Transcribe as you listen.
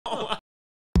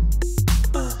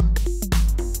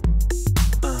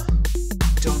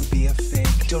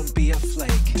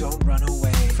flake. Don't run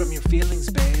away from your feelings,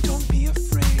 babe. Don't be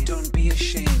afraid. Don't be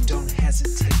ashamed. Don't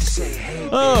hesitate to say, hey, babe.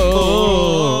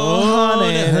 Oh,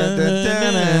 honey.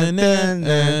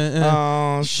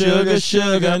 Oh, sugar,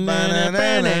 sugar,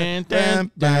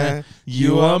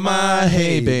 you are my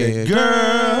hey baby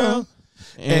girl,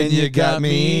 and you got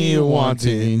me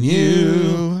wanting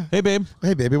you. Hey, babe.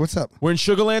 Hey, baby, what's up? We're in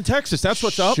Sugarland, Texas. That's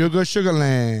what's up.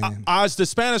 Sugarland. As the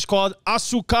Spanish called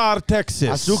Azúcar,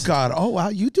 Texas. Azúcar. Oh, wow.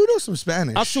 You do know some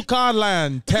Spanish.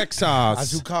 Azucarland, Texas.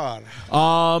 Azúcar.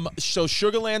 So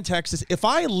Sugarland, Texas. If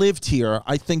I lived here,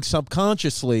 I think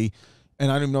subconsciously, and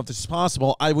I don't even know if this is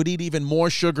possible, I would eat even more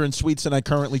sugar and sweets than I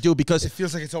currently do because It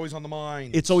feels like it's always on the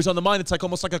mind. it's always on the mind. It's like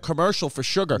almost like a commercial for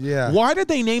sugar. Yeah. Why did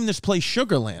they name this place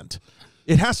Sugarland?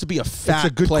 It has to be a fat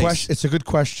It's a good place. question. It's a good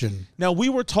question. Now, we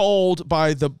were told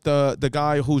by the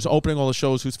guy who's opening all the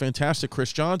shows, who's fantastic,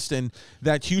 Chris Johnston,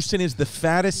 that Houston is the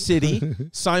fattest city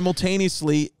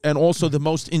simultaneously and also the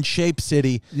most in shape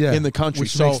city in the country.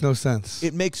 Which makes no sense.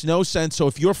 It makes no sense. So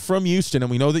if you're from Houston,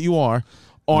 and we know that you are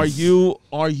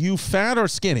you fat or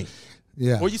skinny?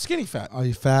 Yeah. Or are you skinny fat? Are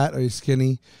you fat? Are you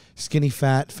skinny? Skinny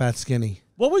fat, fat skinny.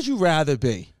 What would you rather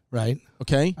be? Right?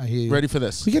 Okay? I hear you. Ready for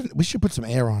this? We should put some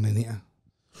air on in here.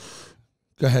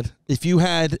 Go ahead. If you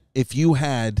had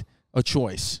a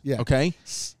choice, okay?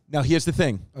 Now here's the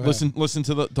thing. Okay. Listen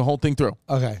to the whole thing through.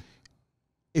 Okay.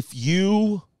 If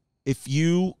you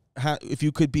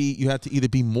could be, you had to either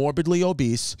be morbidly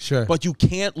obese, Sure. but you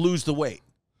can't lose the weight.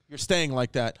 You're staying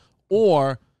like that,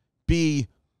 or be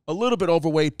a little bit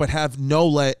overweight but have no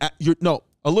leg. A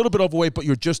little bit overweight, but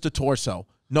you're just a torso,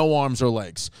 no arms or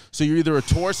legs. So you're either a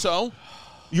torso,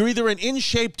 you're either an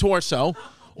in-shape torso,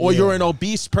 or you're an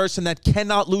obese person that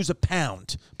cannot lose a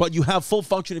pound, but you have full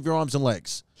function of your arms and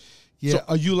legs. Yeah. So,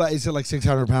 Are you like? Is it like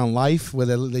 600-pound life where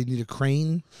they need a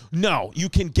crane? no, you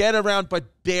can get around, but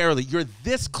barely. You're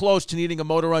this close to needing a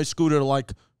motorized scooter to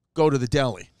like go to the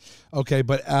deli. Okay,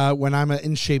 but when I'm an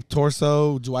in-shape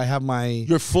torso, do I have my?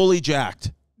 You're fully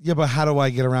jacked. Yeah, but how do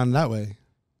I get around that way?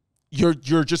 You're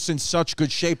just in such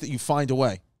good shape that you find a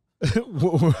way.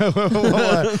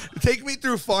 Take me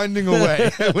through finding a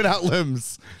way without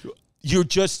limbs. You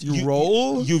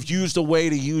roll? You've used a way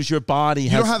to use your body. You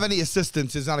don't have any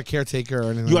assistance. It's not a caretaker or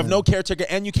anything. You have no caretaker,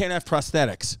 and you can't have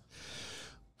prosthetics.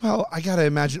 Well, I gotta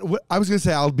imagine. I was gonna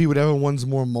say I'll be whatever one's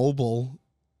more mobile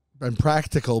and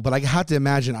practical, but I have to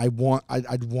imagine I'd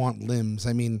want limbs.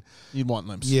 I mean, You'd want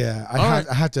limbs. yeah,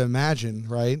 I have to imagine,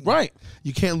 right? Right.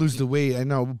 You can't lose the weight. I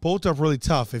know both are really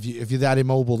tough if you're that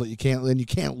immobile that you can't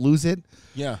lose it.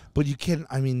 Yeah. But you can.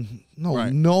 I mean,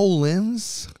 no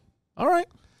limbs. All right.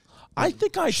 I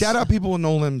think Shout out people with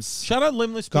no limbs. Shout out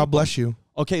limbless people. God bless you.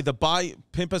 Okay, the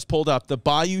Pimp has pulled up. The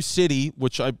Bayou City,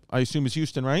 which I assume is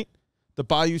Houston, right? The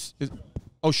Bayou is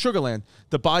Sugarland.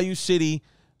 The Bayou City,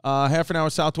 half an hour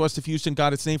southwest of Houston,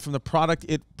 got its name from the product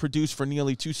it produced for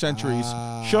nearly 2 centuries,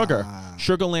 sugar.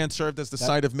 Sugarland served as the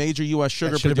site of major U.S.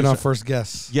 sugar That should have been our first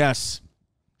guess. Yes.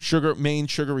 Main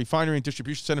sugar refinery and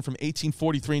distribution center from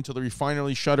 1843 until the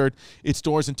refinery shuttered its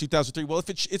doors in 2003. Well, if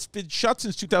it's been shut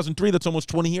since 2003, that's almost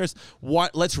 20 years.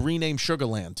 Let's rename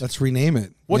Sugarland. Let's rename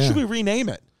it. What should we rename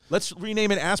it? Let's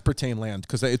rename it Aspartame Land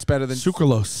because it's better than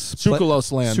Sucralose.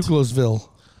 Sucralose Land. Sucraloseville.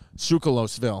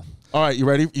 Sucraloseville. All right, you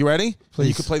ready? You ready? Please.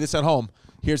 You can play this at home.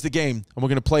 Here's the game, and we're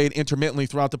going to play it intermittently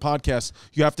throughout the podcast.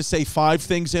 You have to say 5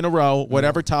 things in a row,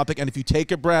 whatever topic, and if you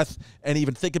take a breath and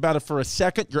even think about it for a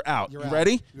second, you're out. You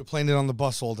ready? You're playing it on the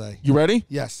bus all day. You ready?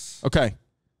 Yes. Okay.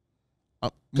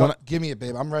 Give me it,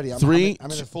 babe. I'm ready. I'm in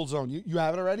a full zone. You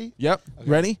have it already? Yep. Okay.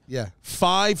 Ready? Yeah.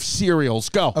 5 cereals.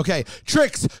 Go. Okay.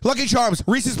 Tricks, Lucky Charms,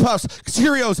 Reese's Puffs,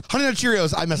 Cheerios, Honey Nut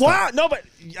Cheerios. I messed up. What? No, but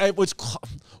it was.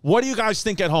 What do you guys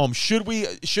think at home?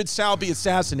 Should Sal be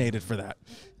assassinated for that?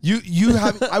 You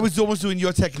have. I was almost doing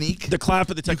your technique. The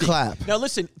clap of the technique. You clap. Now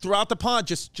listen, throughout the pod,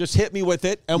 just hit me with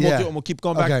it, and we'll do it. And we'll keep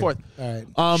going back and forth. All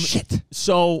right. Shit.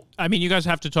 So I mean, you guys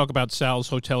have to talk about Sal's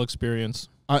hotel experience.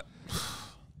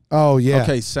 Oh yeah.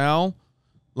 Okay, Sal.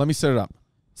 Let me set it up.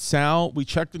 Sal, we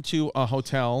checked into a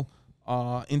hotel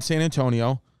in San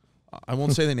Antonio. I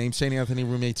won't say the name. St. Anthony,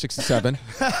 room 867.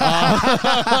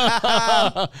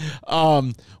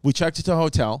 We checked into a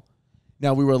hotel.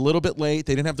 Now, we were a little bit late.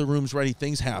 They didn't have the rooms ready.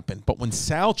 Things happened. But when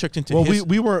Sal checked into his...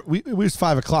 it was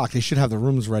 5 o'clock. They should have the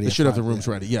rooms ready. They should have the rooms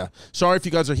ready, yeah. Sorry if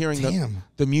you guys are hearing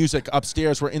the music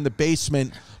upstairs. We're in the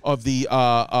basement of the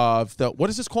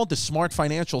what is this called? The Smart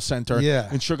Financial Center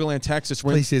in Sugarland, Texas.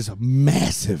 Place is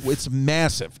massive. It's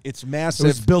massive. It's massive. It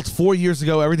was built 4 years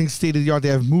ago. Everything's state-of-the-art. They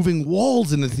have moving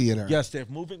walls in the theater. Yes, they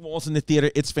have moving walls in the theater.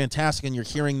 It's fantastic, and you're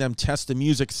hearing them test the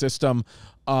music system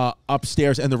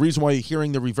upstairs. And the reason why you're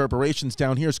hearing the reverberations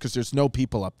down here is because there's no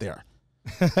people up there.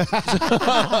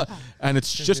 And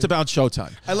it's just about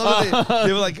showtime. I love that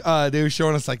they were like they were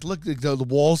showing us like, look, the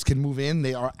walls can move in.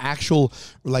 They are actual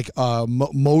like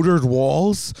motored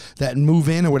walls that move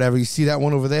in or whatever. You see that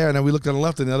one over there, and then we looked on the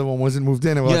left, and the other one wasn't moved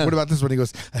in. And we're like, what about this one? He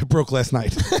goes, I broke last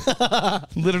night.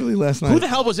 Literally last night. Who the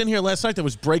hell was in here last night that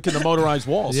was breaking the motorized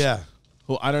walls? Yeah,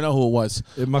 I don't know who it was.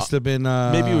 it must have been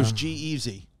Maybe it was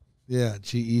G-Eazy. Yeah,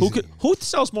 G-Eazy. Who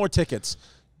sells more tickets?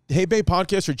 Hey Babe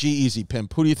Podcast or G-Eazy,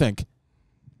 Pimp? Who do you think?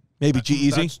 Maybe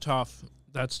G-Eazy? That's tough.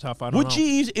 That's tough. I don't know.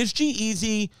 Is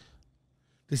G-Eazy...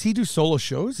 Does he do solo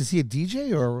shows? Is he a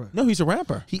DJ or... No, he's a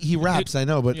rapper. He raps, I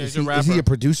know, but Yeah, is he's he a a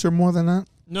producer more than that?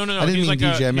 No. I didn't he's mean like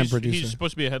DJ, I meant he's producer.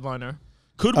 supposed to be a headliner.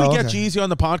 Could we get okay. G-Eazy on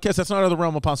the podcast? That's not out of the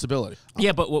realm of possibility.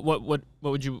 Yeah, but what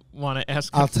would you want to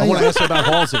ask? I'll I tell you. want to ask about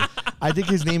Halsey. I think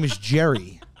his name is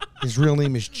Jerry. His real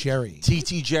name is Jerry.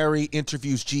 TT Jerry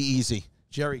interviews G-Eazy.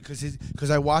 Jerry, because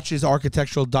I watched his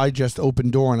Architectural Digest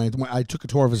Open Door, and I took a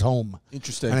tour of his home.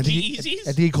 Interesting. And I think G-Eazy's?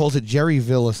 I think he calls it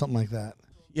Jerryville or something like that.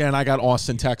 Yeah, and I got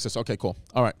Austin, Texas. Okay, cool.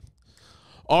 All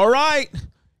right.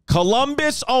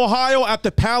 Columbus, Ohio at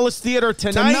the Palace Theater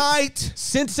tonight.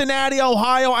 Cincinnati,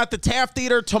 Ohio at the Taft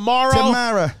Theater tomorrow.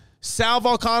 Tamara. Sal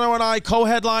Vulcano and I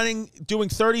co-headlining, doing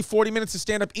 30, 40 minutes of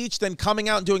stand-up each, then coming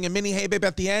out and doing a mini Hey Babe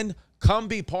at the end. Come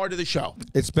be part of the show.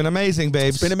 It's been amazing,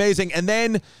 babes. It's been amazing. And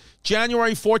then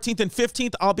January 14th and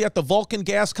 15th, I'll be at the Vulcan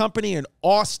Gas Company in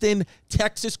Austin,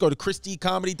 Texas. Go to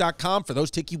ChrisDComedy.com for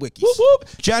those ticky wikis. Whoop, whoop.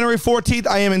 January 14th,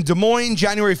 I am in Des Moines.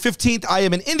 January 15th, I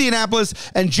am in Indianapolis.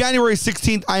 And January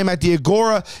 16th, I am at the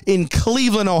Agora in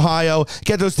Cleveland, Ohio.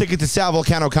 Get those tickets at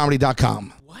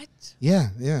SalVulcanoComedy.com. What? Yeah.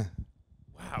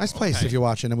 Wow. Nice place okay. if you're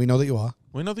watching, and we know that you are.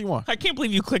 We know that you are. I can't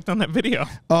believe you clicked on that video.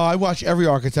 Oh, I watch every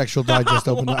Architectural Digest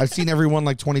Open. I've seen every one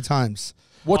like 20 times.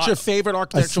 What's your favorite I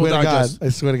Architectural swear to God. Digest? I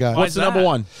swear to God. What's the number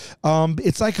one?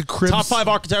 It's like a crib. Top 5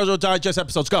 Architectural Digest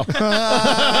episodes. Go.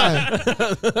 I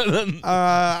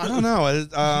don't know.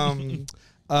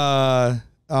 Oh,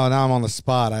 now I'm on the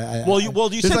spot. You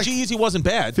there's said like G-Eazy wasn't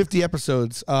bad. 50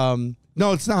 episodes. No,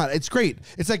 it's not. It's great.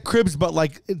 It's like Cribs, but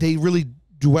like they really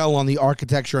dwell on the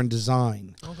architecture and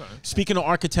design. Okay. Speaking of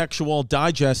Architectural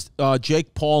Digest,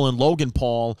 Jake Paul and Logan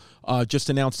Paul just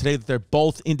announced today that they're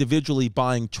both individually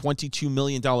buying $22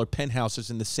 million penthouses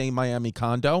in the same Miami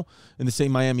condo, in the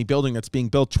same Miami building that's being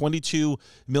built. $22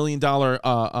 million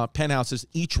penthouses.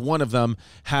 Each one of them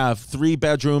have 3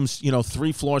 bedrooms,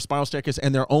 3 floors, spiral staircase,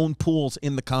 and their own pools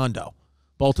in the condo.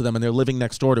 Both of them, and they're living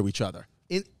next door to each other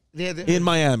in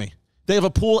Miami. They have a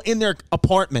pool in their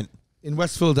apartment. In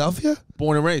West Philadelphia?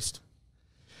 Born and raised.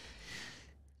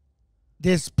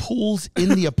 There's pools in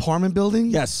the apartment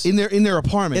building? Yes. In their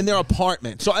apartment. In their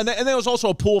apartment. So and there was also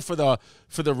a pool for the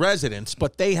residents,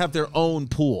 but they have their own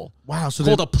pool. Wow. So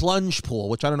called a plunge pool,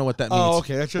 which I don't know what that means. Oh,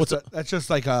 okay. That's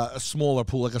just like a smaller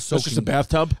pool, like a soaking. It's just a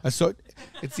bathtub. It's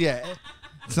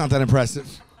not that impressive.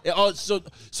 Oh, so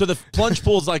the plunge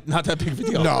pool is like not that big of a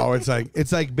deal. No, it's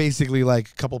like basically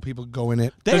like a couple people go in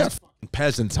it. They are fucking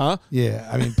peasants, huh? Yeah,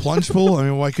 I mean plunge pool. I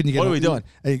mean, why couldn't you get? What are we doing?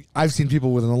 I've seen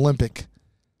people with an Olympic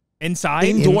Inside?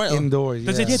 indoors.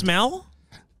 Does yeah. it smell?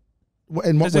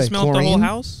 In what Does way? it smell Chlorine? the whole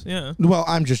house? Yeah. Well,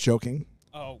 I'm just joking.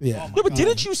 Oh, Yeah. No, but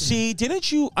didn't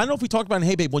you? I don't know if we talked about it in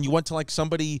Hey Babe when you went to like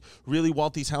somebody really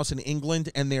wealthy's house in England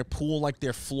and their pool, like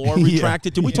their floor Yeah.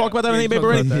 retracted. Did we talk about that in Hey Babe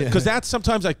already? that. Because that's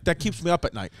sometimes like that keeps me up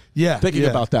at night. Yeah, thinking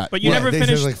about that. But you never there's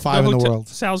finished like 5 in the world.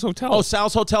 Sal's Hotel. Oh,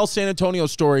 Sal's Hotel San Antonio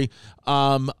story.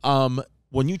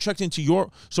 When you checked into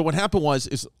so what happened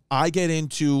is I get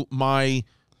into my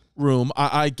room.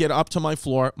 I get up to my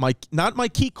floor. My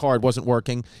key card wasn't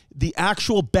working. The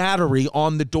actual battery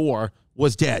on the door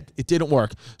was dead. It didn't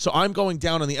work. So I'm going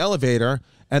down on the elevator,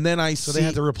 and then I see they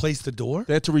had to replace the door.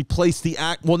 they had to replace the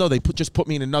Well, no, they just put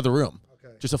me in another room,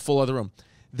 just a full other room.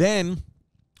 Then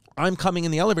I'm coming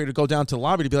in the elevator to go down to the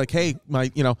lobby to be like, hey,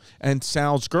 and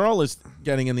Sal's girl is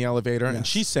getting in the elevator, and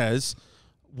she says,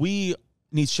 we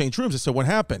need to change rooms. I said, what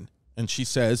happened? And she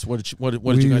says, what did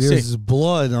you guys see? There's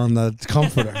blood on the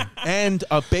comforter. And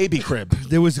a baby crib.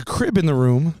 There was a crib in the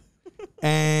room,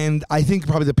 and I think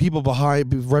probably the people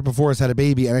right before us had a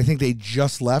baby, and I think they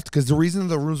just left because the reason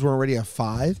the rooms were already at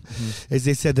 5 is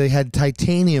they said they had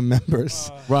titanium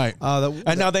members. Right.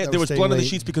 And now there was blood on the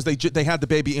sheets because they had the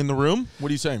baby in the room. What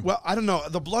are you saying? Well, I don't know.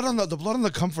 The blood on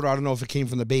the comforter, I don't know if it came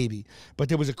from the baby, but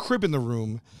there was a crib in the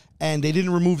room, and they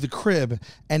didn't remove the crib,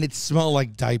 and it smelled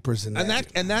like diapers in there.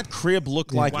 And that crib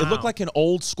looked like it looked like an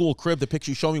old school crib. The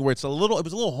picture you showed me where it was a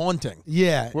little haunting.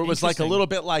 Yeah. Where it was like a little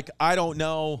bit like, I don't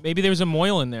know. Maybe there's a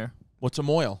moil in there. What's a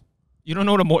moil? You don't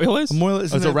know what a moil is? A moil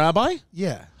is As a rabbi?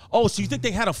 Yeah. Oh, so you think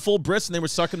they had a full bris and they were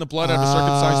sucking the blood out of a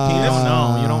circumcised penis? You don't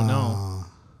know. You don't know.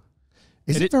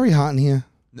 Is it very hot in here?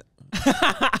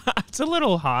 It's a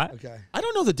little hot. Okay. I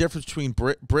don't know the difference between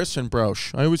bris and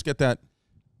broche. I always get that.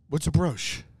 What's a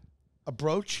brooch? A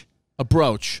brooch? A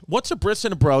brooch. What's a bris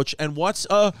and a brooch? And which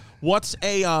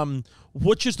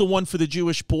is the one for the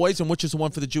Jewish boys and which is the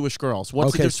one for the Jewish girls?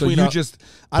 What's the Okay, difference so between you a just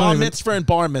bar mitzvah and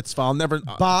bar mitzvah? I'll never.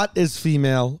 Bot is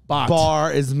female. Bot.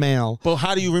 Bar is male. But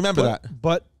how do you remember that?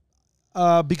 But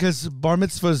because bar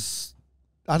mitzvahs,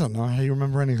 I don't know how you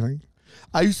remember anything.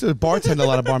 I used to bartend a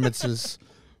lot of bar mitzvahs.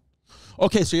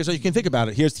 Okay, so here's how you can think about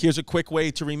it. Here's a quick way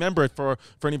to remember it for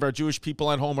any of our Jewish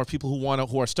people at home or people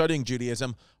who are studying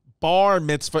Judaism. Bar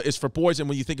mitzvah is for boys, and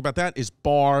when you think about that, it's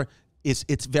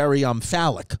very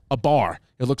phallic. A bar.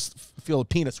 It looks feel a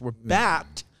penis. Where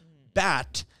bat,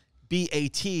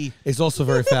 B-A-T. It's also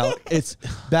very phallic.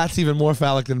 Bat's even more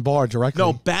phallic than bar directly.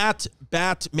 No,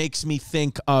 bat makes me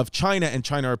think of China, and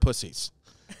China are pussies.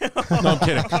 No, I'm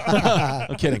kidding.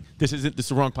 I'm kidding. This is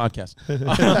the wrong podcast.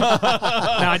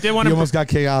 Now, I did want You to. almost got I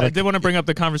chaotic. did want to bring up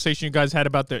the conversation you guys had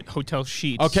about the hotel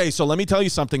sheets. Okay, so let me tell you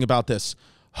something about this.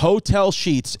 Hotel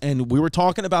sheets, and we were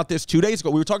talking about this 2 days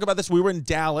ago. We were talking about this. We were in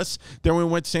Dallas. Then we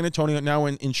went to San Antonio. Now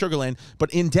in Sugarland. But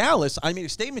in Dallas, I made a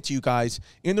statement to you guys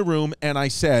in the room, and I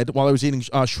said, while I was eating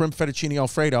shrimp fettuccine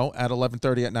Alfredo at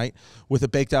 11:30 at night with a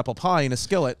baked apple pie in a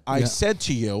skillet, I said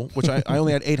to you, which I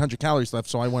only had 800 calories left,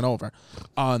 so I went over.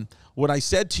 What I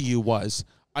said to you was,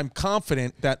 I'm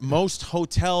confident that most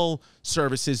hotel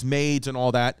services, maids and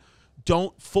all that,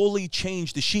 don't fully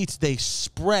change the sheets. They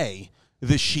spray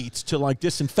the sheets to like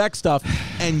disinfect stuff,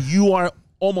 and you are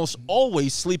almost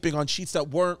always sleeping on sheets that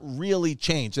weren't really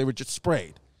changed. They were just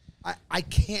sprayed. I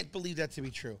can't believe that to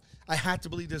be true. I have to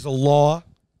believe there's a law.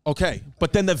 Okay,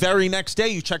 but then the very next day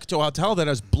you check into a hotel that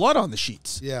has blood on the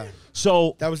sheets. Yeah.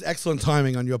 So That was excellent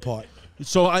timing on your part.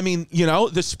 I mean,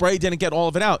 the spray didn't get all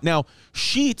of it out. Now,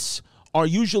 sheets are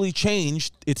usually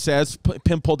changed, it says,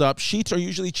 Pim pulled up, sheets are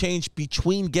usually changed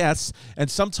between guests,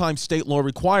 and sometimes state law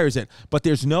requires it. But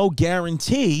there's no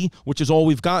guarantee, which is all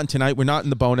we've gotten tonight, we're not in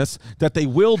the bonus, that they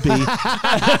will be.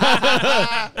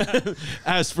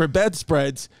 As for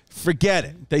bedspreads, forget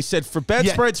it. They said for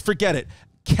bedspreads, forget it.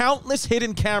 Countless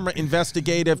hidden camera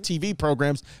investigative TV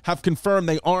programs have confirmed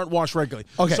they aren't washed regularly.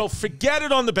 Okay. So forget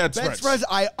it on the bedspreads. Bedspreads,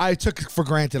 I took for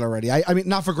granted already. I mean,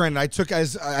 not for granted.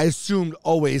 I assumed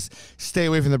always stay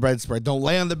away from the bedspread. Don't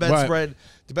lay on the bedspread.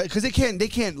 Because they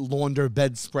can't launder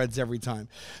bedspreads every time.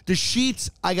 The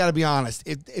sheets, I got to be honest.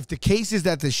 If the case is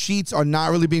that the sheets are not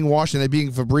really being washed and they're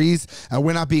being Febreze and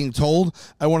we're not being told,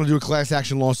 I want to do a class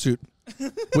action lawsuit.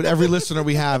 With every listener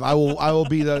we have, I will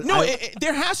be the. No,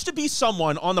 there has to be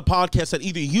someone on the podcast that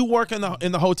either you work in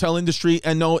the hotel industry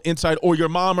and know inside, or your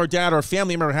mom or dad or a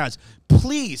family member has.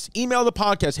 Please email the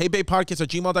podcast,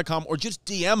 heybabepodcast@gmail.com, or just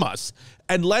DM us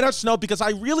and let us know, because I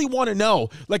really want to know.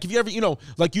 Like, if you ever,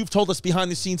 like you've told us behind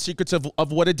the scenes secrets of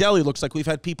what a deli looks like. We've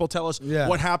had people tell us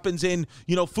what happens in,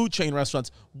 food chain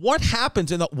restaurants. What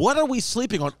happens what are we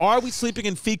sleeping on? Are we sleeping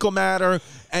in fecal matter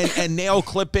and nail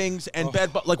clippings and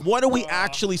bed? But like, what are we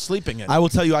actually sleeping in? I will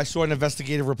tell you, I saw an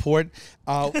investigative report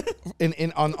on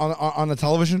the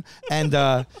television,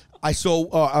 and I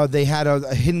saw they had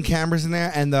hidden cameras in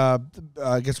there, and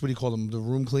I guess what do you call them? The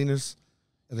room cleaners.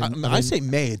 I say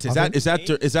maids. Is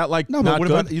that like no? not But what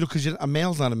good? about because a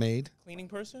male's not a maid? Cleaning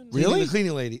person? Really? The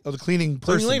cleaning lady. Oh, the cleaning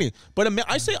person. Cleaning lady. But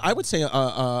I would say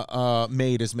a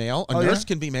maid is male. A nurse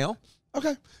can be male.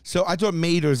 Okay, so I thought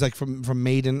maid was like from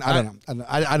maiden. I don't know.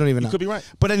 I don't even know. You could be right.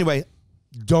 But anyway,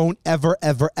 don't ever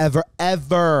never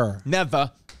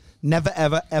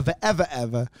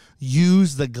ever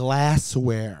use the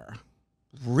glassware.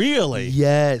 Really?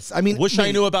 Yes. I mean, Wish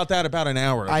I knew about that about an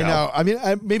hour ago. I know. I mean,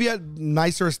 maybe at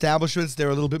nicer establishments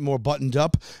they're a little bit more buttoned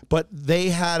up, but they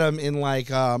had them in like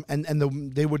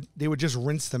they would just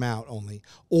rinse them out only,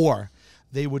 or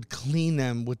they would clean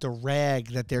them with the rag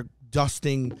that they're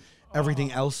dusting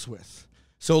everything else with.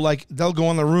 So like they'll go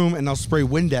in the room and they'll spray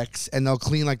Windex and they'll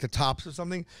clean like the tops or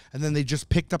something, and then they just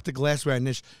picked up the glassware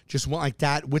and just went like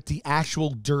that with the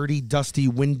actual dirty, dusty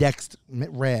Windex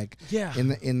rag. Yeah.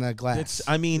 in the glass.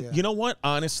 You know what?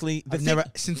 Honestly,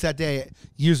 since that day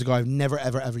years ago, I've never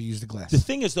ever used the glass. The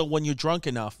thing is, though, when you're drunk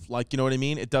enough, like, you know what I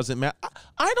mean, it doesn't matter.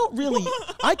 I don't really.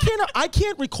 I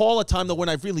can't recall a time though when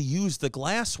I've really used the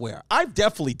glassware. I've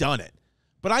definitely done it,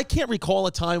 but I can't recall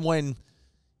a time when.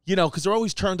 Because they're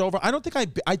always turned over. I don't think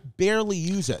I barely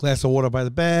use it. Glass of water by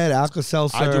the bed,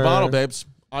 Alka-Seltzer. I do bottle, babes.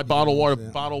 I bottle water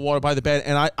by the bed,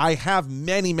 and I have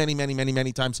many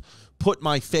times put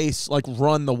my face, like,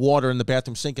 run the water in the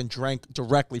bathroom sink and drank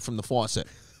directly from the faucet.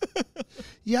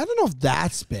 Yeah, I don't know if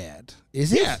that's bad.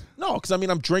 Is it? Yeah, no, because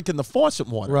I'm drinking the faucet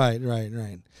water. Right.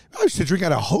 I used to drink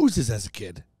out of hoses as a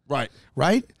kid. Right.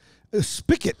 A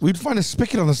spigot. We'd find a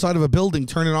spigot on the side of a building,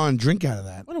 turn it on, and drink out of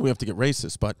that. Why don't we have to get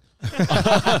racist? But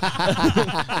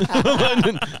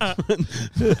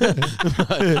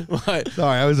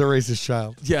Sorry, I was a racist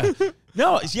child. yeah,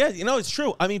 no, yeah, you know, it's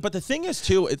true. I mean, but the thing is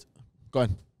too. It's go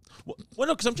ahead. Well,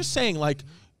 no, because I'm just saying, like,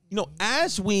 you know,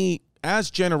 as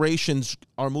generations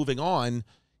are moving on.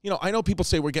 You know, I know people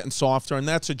say we're getting softer, and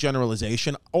that's a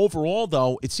generalization. Overall,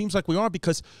 though, it seems like we are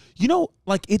because, you know,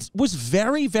 like it was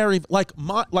very, very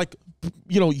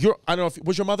you know, I don't know if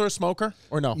was your mother a smoker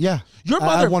or no? Yeah, your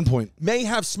mother at one point may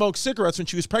have smoked cigarettes when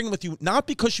she was pregnant with you, not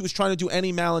because she was trying to do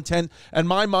any malintent. And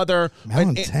my mother,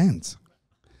 malintent.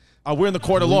 We're in the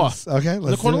court of law. Okay, in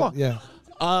the court of law. Yeah,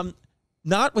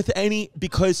 not with any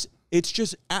because. It's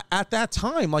just at that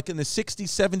time, like in the 60s,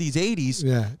 70s,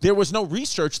 80s, there was no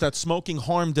research that smoking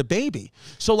harmed a baby.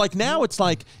 So like now it's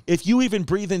like if you even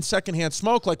breathe in secondhand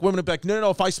smoke, like women are like, no,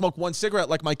 if I smoke one cigarette,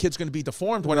 like my kid's going to be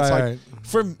deformed. When it's like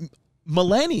for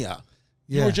millennia,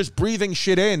 you were just breathing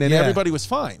shit in and everybody was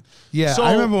fine. Yeah, so,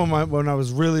 I remember when I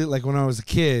was really like when I was a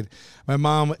kid, my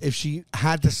mom, if she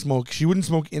had to smoke, she wouldn't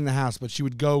smoke in the house, but she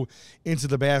would go into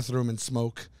the bathroom and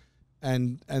smoke,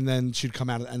 and then she'd come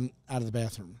out of the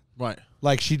bathroom. Right.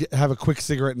 Like she'd have a quick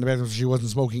cigarette in the bathroom so she wasn't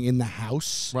smoking in the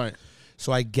house. Right.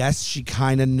 So I guess she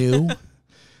kind of knew.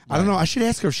 I don't know. I should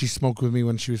ask her if she smoked with me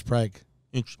when she was preg.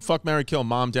 Fuck, marry, kill,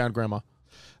 mom, dad, grandma.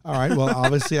 All right. Well,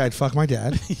 obviously I'd fuck my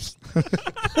dad.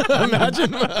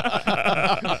 Imagine.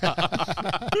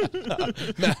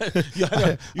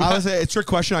 I was a trick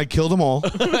question. I killed them all.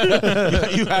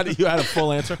 you had a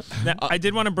full answer. Now, I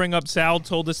did want to bring up. Sal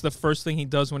told us the first thing he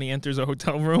does when he enters a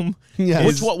hotel room. Yeah.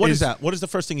 What is that? What is the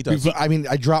first thing he does? I mean,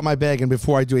 I drop my bag, and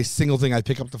before I do a single thing, I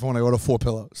pick up the phone. I order 4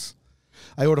 pillows.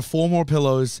 I order 4 more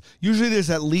pillows. Usually there's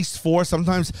at least 4.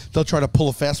 Sometimes they'll try to pull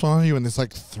a fast one on you, and there's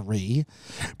like 3.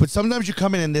 But sometimes you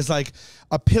come in and there's like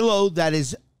a pillow that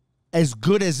is as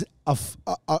good as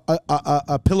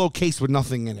a pillowcase with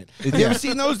nothing in it. Have you ever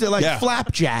seen those? They're like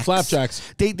flapjacks.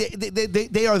 Flapjacks.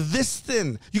 They are this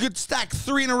thin. You could stack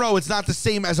 3 in a row. It's not the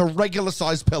same as a regular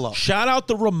size pillow. Shout out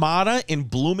the Ramada in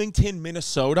Bloomington,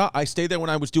 Minnesota. I stayed there when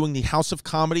I was doing the House of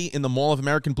Comedy in the Mall of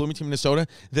America in Bloomington, Minnesota.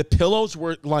 The pillows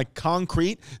were like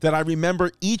concrete that I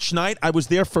remember each night. I was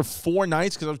there for 4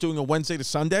 nights because I was doing a Wednesday to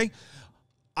Sunday.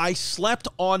 I slept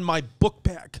on my book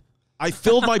bag. I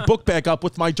filled my book bag up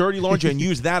with my dirty laundry and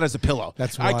used that as a pillow.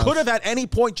 That's wild. I could have at any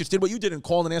point just did what you did and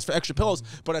called and asked for extra pillows,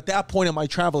 but at that point in my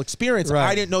travel experience,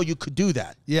 I didn't know you could do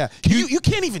that. Yeah. You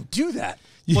can't even do that.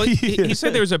 Well, he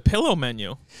said there was a pillow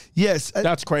menu. Yes.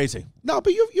 That's crazy. No,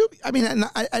 but I mean,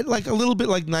 I like a little bit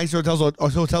like nicer hotels or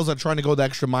hotels that are trying to go the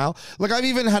extra mile. Like I've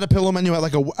even had a pillow menu at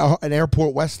like an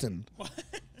airport Westin. What?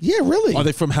 Yeah, really. Are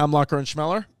they from Hamlocker and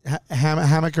Schmeller?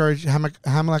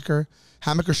 Hamlocker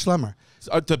Schlemmer.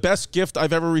 The best gift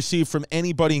I've ever received from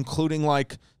anybody, including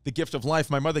like the gift of life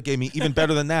my mother gave me, even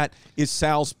better than that, is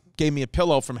Sal's gave me a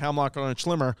pillow from Hamlocker and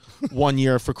Schlemmer one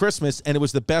year for Christmas, and it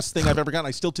was the best thing I've ever gotten.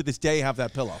 I still to this day have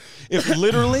that pillow. If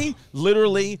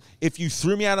literally, if you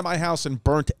threw me out of my house and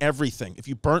burnt everything, if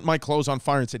you burnt my clothes on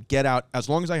fire and said, get out, as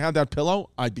long as I had that pillow,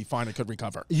 I'd be fine. I could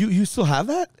recover. You still have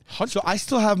that? So I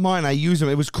still have mine. I use them.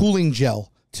 It was cooling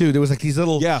gel. Too, there was like these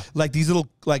little, lines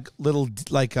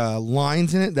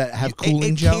in it that have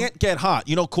cooling gel. It can't get hot.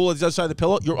 You know, cool at the other side of the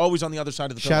pillow. You're always on the other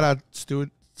side of the pillow. Shout out Stuart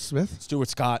Smith, Stuart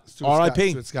Scott,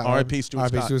 R.I.P. R.I.P.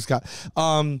 Stuart Scott.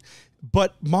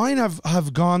 But mine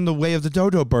have gone the way of the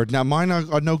dodo bird. Now mine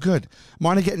are no good.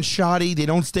 Mine are getting shoddy. They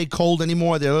don't stay cold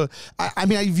anymore. I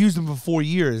mean, I've used them for 4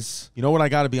 years. You know what? I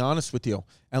got to be honest with you.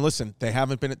 And listen,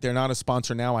 they're not a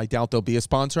sponsor now. I doubt they'll be a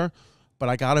sponsor. But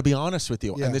I got to be honest with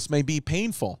you, and this may be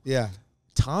painful. Yeah.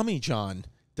 Tommy John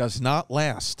does not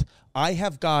last. I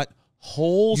have got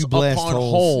holes upon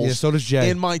holes yeah, so does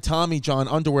Jay. in my Tommy John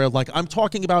underwear. Like, I'm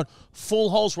talking about full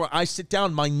holes where I sit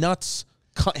down, my nuts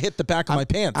hit the back of my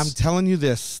pants. I'm telling you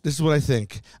this. This is what I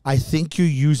think. I think you're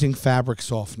using fabric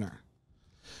softener.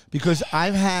 Because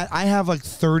I have like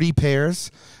 30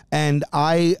 pairs, and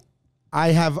I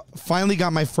have finally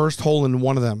got my first hole in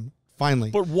one of them.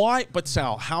 Finally. But why? But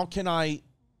Sal, how can I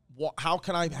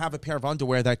have a pair of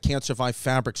underwear that can't survive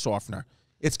fabric softener?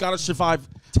 It's got to survive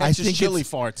Texas chili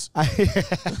farts.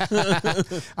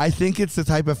 I think it's the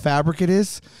type of fabric it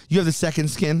is. You have the second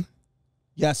skin.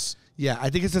 Yes. Yeah, I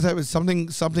think it's the type of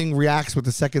something reacts with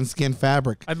the second skin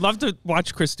fabric. I'd love to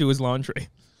watch Chris do his laundry.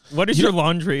 What is your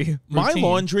laundry routine? My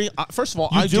laundry, first of all,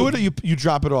 I do it or you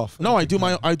drop it off? No, I do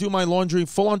my laundry,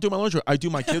 full on do my laundry. I do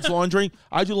my kids' laundry.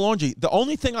 I do laundry. The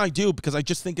only thing I do, because I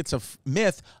just think it's a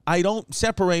myth, I don't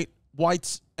separate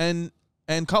whites and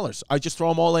colors. I just throw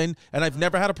them all in, and I've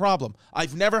never had a problem.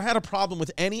 I've never had a problem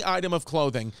with any item of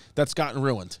clothing that's gotten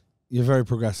ruined. You're very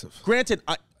progressive. Granted,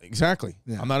 exactly.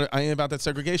 Yeah. I ain't about that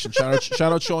segregation. Shout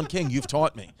out Sean King. You've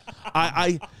taught me.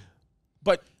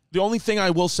 But the only thing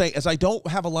I will say is I don't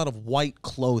have a lot of white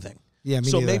clothing. Yeah, me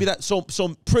so neither. maybe that. So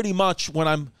pretty much when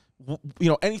I'm,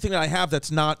 anything that I have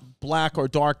that's not black or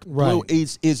dark blue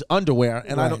is underwear,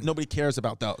 and nobody cares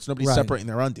about those. Nobody's separating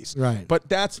their undies. Right. But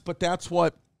that's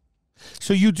what.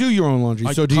 So you do your own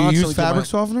laundry. So do you use fabric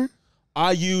softener?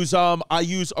 I use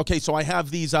okay, so I have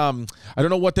these I don't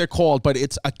know what they're called, but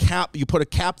it's a cap. You put a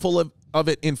cap full of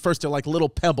it in first. They're like little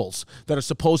pebbles that are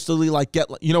supposedly like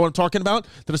you know what I'm talking about?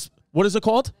 What is it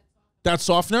called? That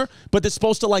softener, but they're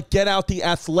supposed to like get out the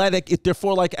athletic. They're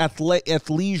for like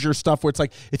athleisure stuff where it's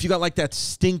like if you got like that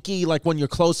stinky, like when your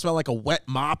clothes smell like a wet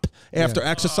mop after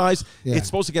exercise, it's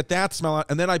supposed to get that smell out.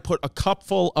 And then I put a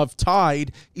cupful of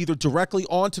Tide either directly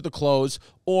onto the clothes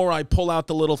or I pull out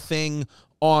the little thing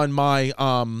on my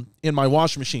in my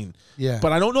washing machine. Yeah.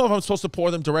 But I don't know if I'm supposed to pour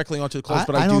them directly onto the clothes,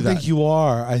 but I do don't that. think you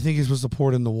are. I think you're supposed to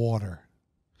pour it in the water.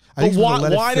 But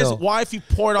why if you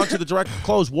pour it onto the direct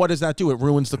clothes, what does that do? It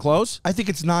ruins the clothes? I think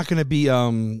it's not going to be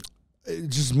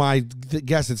just my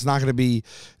guess, it's not going to be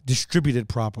distributed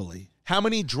properly. How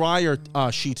many dryer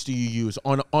sheets do you use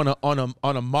on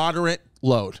a moderate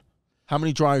load? How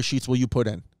many dryer sheets will you put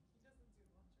in?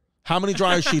 How many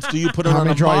dryer sheets do you put in on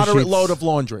a moderate load of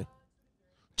laundry?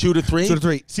 2 to 3? 2 to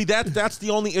 3. See, that's the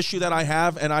only issue that I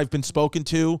have, and I've been spoken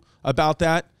to about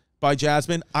that by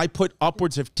Jasmine. I put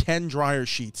upwards of 10 dryer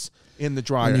sheets in the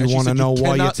dryer. And you want to know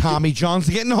why your Tommy John's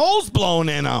getting holes blown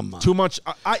in them. Too much.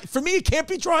 For me, it can't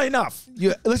be dry enough.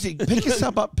 Listen, pick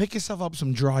yourself up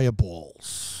some dryer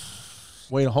balls.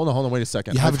 Wait, hold on, wait a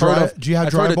second. Do you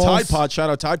have dryer balls? Tide Pod. Shout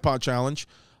out Tide Pod Challenge.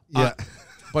 Yeah.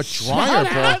 But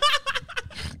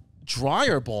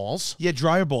dryer balls? Yeah,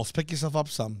 dryer balls. Pick yourself up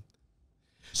some.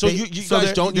 So you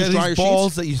guys don't use dryer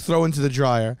balls sheets? that you throw into the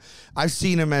dryer. I've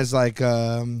seen them as like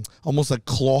almost like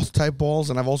cloth type balls,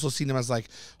 and I've also seen them as like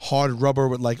hard rubber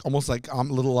with like almost like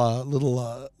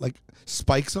little like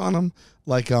spikes on them,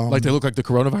 like they look like the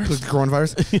coronavirus. Like the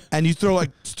coronavirus. And you throw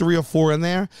like 3 or 4 in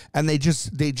there, and they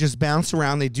just bounce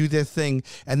around. They do their thing,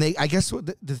 and I guess what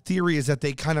the theory is that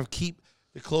they kind of keep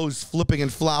the clothes flipping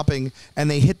and flopping,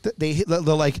 and they hit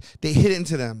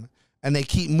into them, and they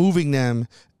keep moving them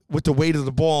with the weight of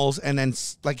the balls, and then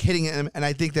like hitting them, and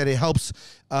I think that it helps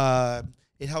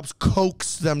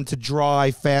coax them to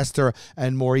dry faster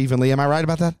and more evenly. Am I right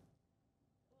about that?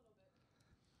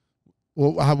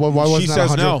 Well, why wasn't that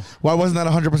 100? No. Why wasn't that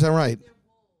 100% right?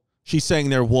 She's saying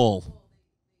they're wool.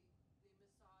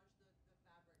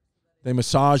 They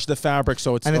massage the fabric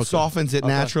so it's it softens it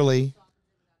naturally.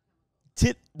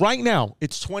 Right now,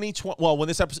 it's 2020. Well, when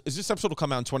this episode will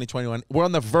come out in 2021, we're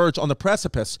on the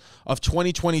precipice of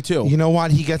 2022. You know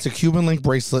what? He gets a Cuban link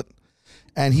bracelet,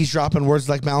 and he's dropping words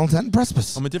like malintent and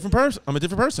precipice. I'm a different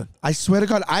person. I swear to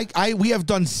God, we have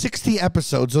done 60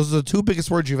 episodes. Those are the 2 biggest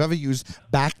words you've ever used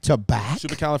back to back.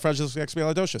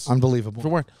 Supercalifragilisticexpialidocious. Unbelievable.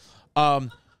 Different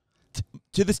word.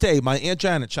 To this day, my Aunt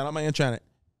Janet. Shout out my Aunt Janet.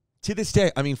 To this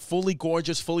day, I mean, fully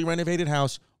gorgeous, fully renovated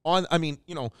house.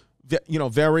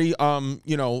 Very,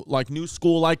 like new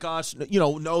school like us,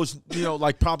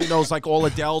 probably knows like all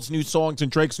Adele's new songs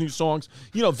and Drake's new songs.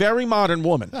 Very modern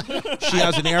woman. She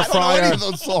has an air fryer. I don't know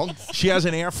any of those songs. She has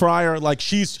an air fryer. Like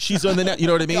she's on the net. You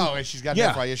know what I mean? Oh, she's got an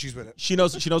air fryer. Yeah, she's with it. She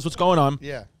knows what's going on.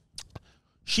 Yeah.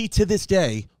 She to this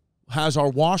day has our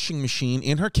washing machine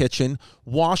in her kitchen,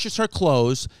 washes her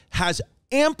clothes, has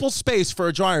ample space for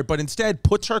a dryer, but instead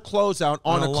puts her clothes out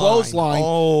on a clothesline.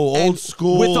 Oh, old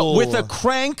school. With a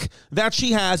crank that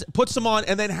she has, puts them on,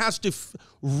 and then has to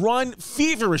run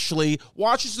feverishly,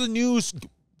 watches the news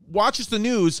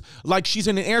like she's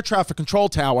in an air traffic control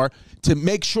tower to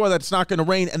make sure that it's not going to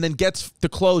rain, and then gets the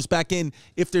clothes back in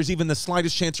if there's even the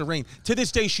slightest chance of rain. To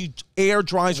this day, she air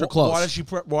dries her clothes. Why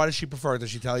does she prefer it?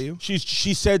 Does she tell you? She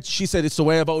said it's the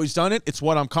way I've always done it. It's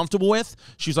what I'm comfortable with.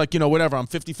 She's like, whatever. I'm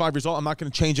 55 years old. I'm not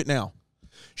going to change it now.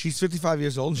 She's 55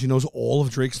 years old, and she knows all of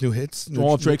Drake's new hits.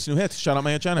 All of Drake's new hits. Shout out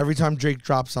my Aunt Janet. Every time Drake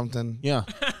drops something, yeah,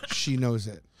 she knows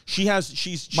it.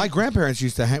 My grandparents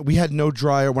used to we had no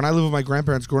dryer. When I lived with my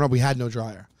grandparents growing up, we had no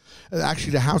dryer.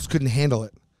 Actually, the house couldn't handle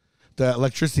it. The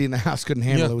electricity in the house couldn't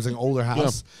handle it. It was an older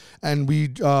house. Yeah. And we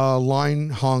line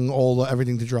hung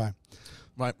everything to dry.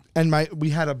 Right. And we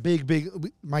had a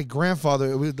my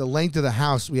grandfather, the length of the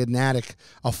house, we had an attic,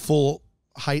 a full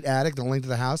height attic, the length of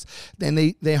the house. Then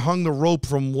they hung the rope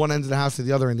from one end of the house to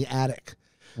the other in the attic.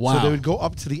 Wow. So they would go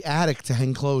up to the attic to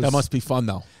hang clothes. That must be fun,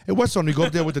 though. It was fun. We go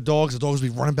up there with the dogs would be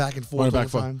running back and forth all the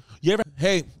time.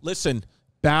 Hey, listen,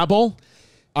 Babbel,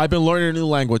 I've been learning a new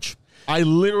language. I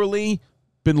literally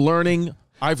been learning.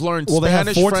 I've learned Spanish, they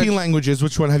have 14 French. languages.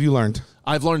 Which one have you learned?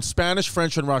 I've learned Spanish,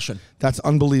 French, and Russian. That's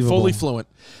unbelievable. Fully fluent.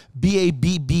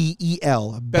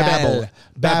 Babbel. Babbel.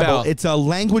 Babbel. It's a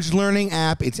language learning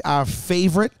app. It's our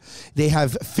favorite. They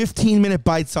have 15-minute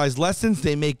bite-sized lessons.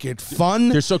 They make it fun.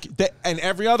 They're so and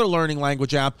every other learning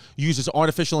language app uses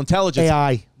artificial intelligence.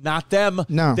 AI. Not them.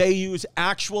 No. They use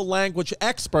actual language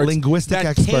experts. Linguistic that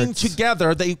experts. came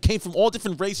together. They came from all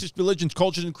different races, religions,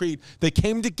 cultures, and creed. They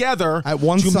came together At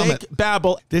one to summit. make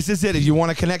Babbel. This is it. If you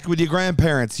want to connect with your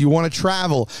grandparents, you want to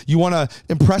travel, you want to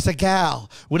impress a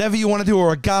gal, whatever you want to do,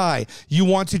 or a guy, you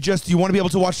want to be able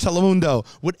to watch Telemundo,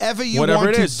 whatever you Whatever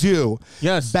want it to is. do.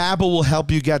 Yes. Babbel will help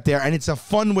you get there, and it's a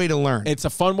fun way to learn. It's a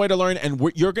fun way to learn, and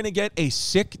you're going to get a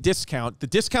sick discount. The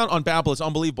discount on Babbel is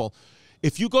unbelievable.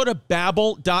 If you go to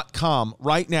Babbel.com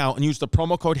right now and use the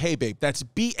promo code HeyBabe, that's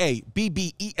BABBEL.com,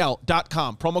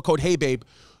 promo code HeyBabe,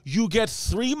 you get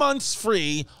 3 months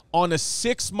free on a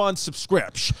 6-month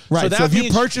subscription. Right. So if you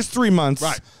means- purchase 3 months,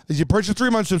 Right. if you purchase a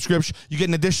 3-month subscription, you get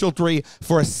an additional 3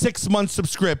 for a 6-month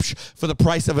subscription for the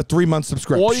price of a 3-month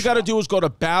subscription. all you got to do is go to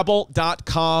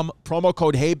Babbel.com, promo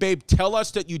code HeyBabe. Tell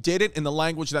us that you did it in the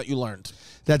language that you learned.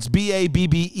 That's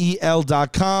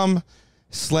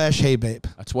BABBEL.com/HeyBabe.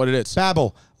 That's what it is.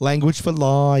 Babbel, language for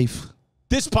life.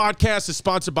 This podcast is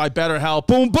sponsored by BetterHelp.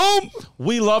 Boom, boom.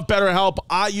 We love BetterHelp.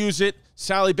 I use it.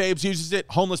 Sally Babes uses it.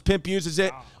 Homeless Pimp uses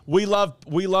it. We love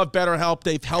BetterHelp.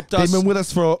 They've helped us They've been with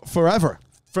us for forever.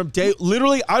 from day.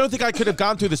 Literally, I don't think I could have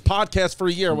gone through this podcast for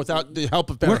a year without the help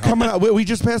of BetterHelp. We're coming out. We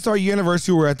just passed our year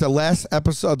anniversary. We're at the last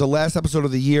episode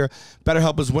of the year.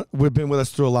 BetterHelp we've been with us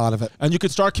through a lot of it. And you can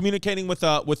start communicating with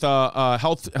a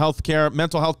healthcare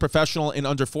mental health professional in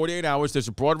under 48 hours. There's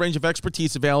a broad range of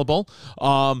expertise available.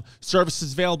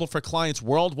 Services available for clients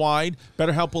worldwide.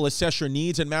 BetterHelp will assess your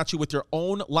needs and match you with your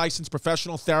own licensed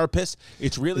professional therapist.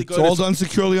 It's really good. It's all done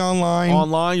securely online.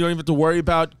 Online. You don't even have to worry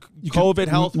about COVID,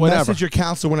 health, whatever. Message your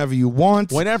counselor whenever you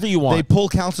want. Whenever you want. They pull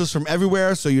counselors from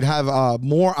everywhere, so you'd have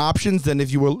more options than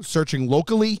if you were searching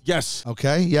locally. Yes.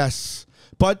 Okay. Yes.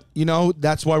 But,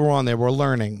 that's why we're on there. We're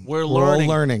learning. We're all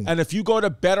learning. And if you go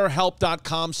to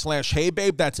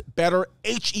betterhelp.com/HeyBabe, that's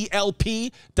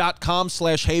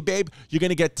betterhelp.com/HeyBabe, you're going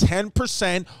to get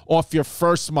 10% off your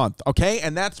first month, okay?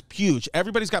 And that's huge.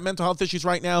 Everybody's got mental health issues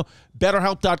right now.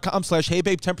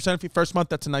 Betterhelp.com/HeyBabe, 10% off your first month.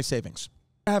 That's a nice savings.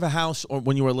 Have a house, or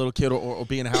when you were a little kid, or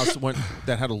be in a house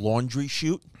that had a laundry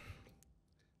chute?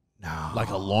 No. Like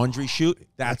a laundry chute?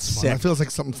 That's Fun. sick. That feels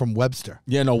like something from Webster.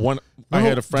 Yeah, no, I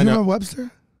had a friend. Do you know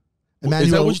Webster?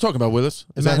 Is that what you're talking about, Willis?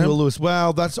 Is that Emmanuel him? Lewis.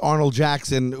 Well, that's Arnold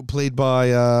Jackson, played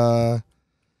by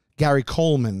Gary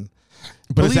Coleman.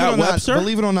 But is that Webster?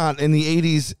 Believe it or not, in the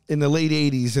 80s, in the late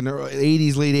 80s,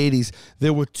 late 80s,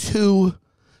 there were two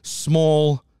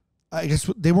small, I guess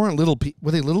they weren't little people.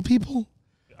 Were they little people?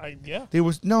 Yeah. They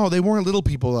weren't little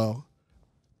people, though.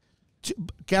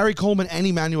 Gary Coleman and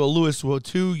Emmanuel Lewis were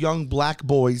two young black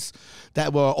boys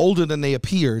that were older than they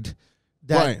appeared.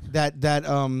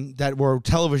 That were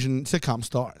television sitcom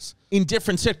stars In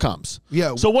different sitcoms.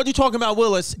 Yeah. So what you're talking about,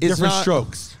 Willis, is different not...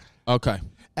 strokes. Okay.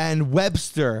 And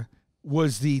Webster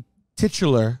was the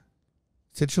titular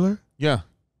Yeah.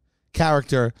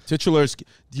 character. Titulars.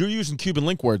 You're using Cuban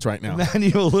link words right now.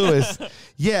 Emmanuel Lewis.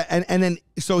 Yeah, and then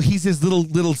so he's his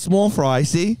little small fry.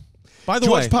 See, By the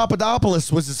George way,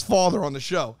 Papadopoulos was his father on the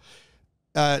show.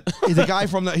 He's a guy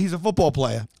he's a football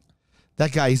player.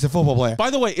 That guy, he's a football player.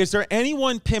 By the way, is there any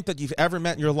one pimp that you've ever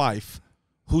met in your life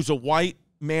who's a white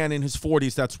man in his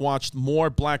 40s that's watched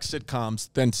more black sitcoms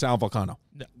than Sal Vulcano?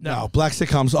 No, black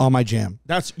sitcoms are my jam.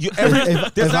 That's you.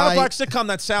 If There's not a I- black sitcom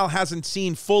that Sal hasn't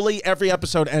seen fully every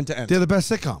episode end to end. They're the best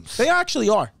sitcoms. They actually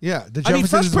are. Yeah, the I mean,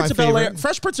 Jeffersons is my favorite.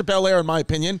 Fresh Prince of Bel-Air, in my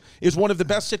opinion, is one of the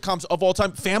best sitcoms of all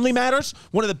time. Family Matters,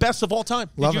 one of the best of all time.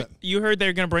 Love it. You heard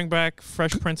they're going to bring back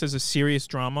Fresh Prince as a serious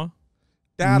drama?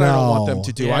 That I don't want No. them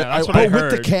to do. Yeah, that's what Oh, I with the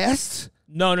heard. cast?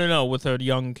 No, with a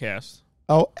young cast.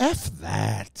 Oh, F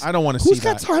that. I don't want to see Who's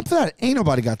that. got time for that? Ain't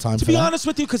nobody got time To for be that. honest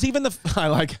with you, because even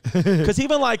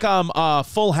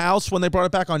Full House, when they brought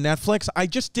it back on Netflix, I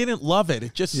just didn't love it.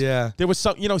 It just there was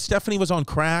some, Stephanie was on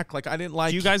crack. Like I didn't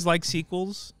like. Do you guys like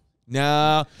sequels?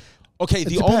 Nah. Okay. It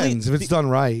depends if it's done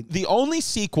right. The only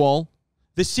sequel.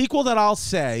 The sequel that I'll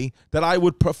say that I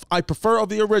prefer of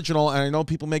the original, and I know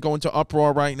people may go into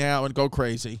uproar right now and go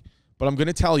crazy, but I'm going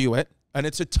to tell you it, and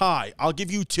it's a tie. I'll give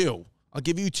you two. I'll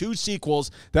give you two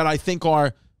sequels that I think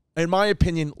are, in my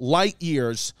opinion, light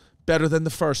years better than the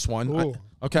first one. Ooh.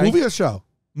 Okay? Movie or show?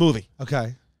 Movie.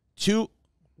 Okay. 2,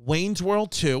 Wayne's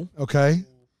World 2, Okay.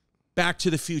 Back to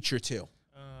the Future 2.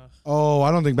 Oh,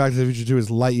 I don't think Back to the Future 2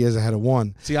 is light years ahead of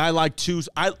 1. See, I like 2's.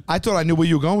 I thought I knew where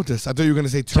you were going with this. I thought you were going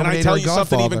to say Can Terminator I tell and you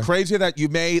something Godfather. even crazier that you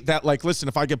may, that like, listen,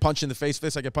 if I get punched in the face for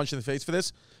this, I get punched in the face for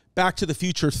this. Back to the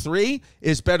Future 3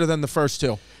 is better than the first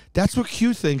 2. That's what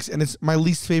Q thinks, and it's my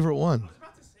least favorite one.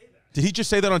 Did he just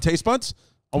say that on Taste Buds?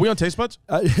 Are we on Taste Buds?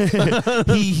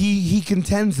 He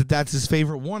contends that that's his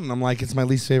favorite one, and I'm like, it's my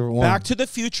least favorite one. Back to the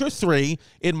Future 3,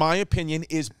 in my opinion,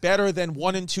 is better than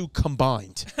 1 and 2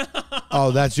 combined.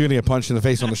 Oh, that's you're gonna get punched in the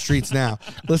face on the streets now.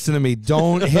 Listen to me.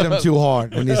 Don't hit him too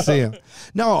hard when you see him.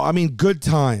 No, I mean Good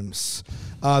Times,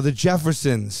 the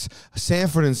Jeffersons,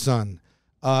 Sanford and Son,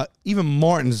 even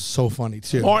Martin's so funny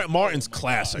too. Martin's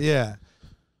classic. Yeah.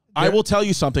 I will tell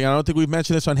you something. I don't think we've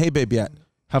mentioned this on Hey Babe yet.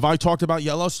 Have I talked about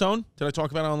Yellowstone? Did I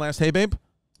talk about it on last Hey Babe?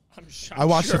 I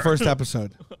watched the first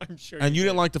episode. I'm sure. And you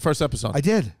didn't like the first episode? I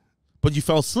did. But you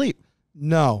fell asleep.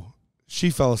 No, she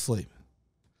fell asleep.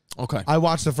 Okay. I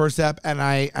watched the first ep, and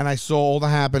I saw all the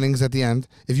happenings at the end.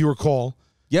 If you recall,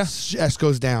 Yes. S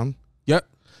goes down, Yep.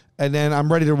 and then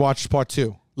I'm ready to watch part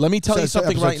 2. Let me tell So- you so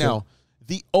something episode right 2. now.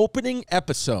 The opening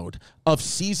episode of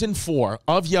season 4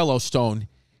 of Yellowstone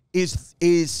is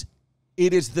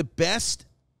the best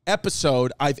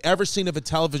episode I've ever seen of a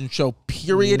television show.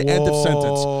 Period. End of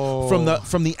sentence.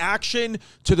 From the action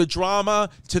to the drama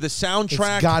to the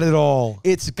soundtrack. It's got it all.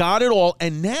 It's got it all.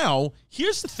 And now,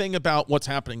 here's the thing about what's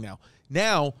happening now.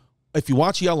 Now, if you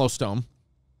watch Yellowstone,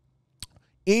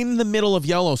 in the middle of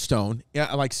Yellowstone,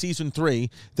 like season 3,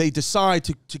 they decide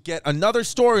to get another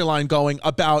storyline going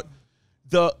about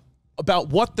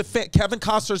what Kevin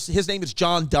Costner's, his name is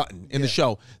John Dutton in the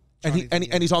show.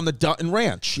 And he's on the Dutton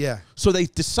Ranch. Yeah. So they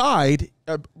decide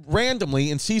randomly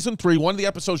in season 3, one of the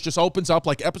episodes just opens up,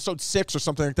 like episode 6 or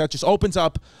something like that, just opens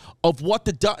up of what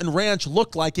the Dutton Ranch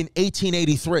looked like in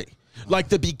 1883, like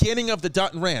the beginning of the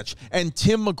Dutton Ranch. And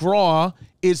Tim McGraw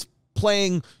is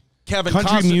playing Kevin Costner.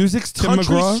 Country music's Tim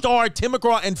Country McGraw? star Tim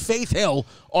McGraw and Faith Hill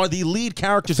are the lead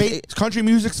characters. Country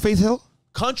music's Faith Hill?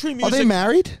 Country music. Are they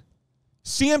married?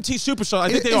 CMT Superstar.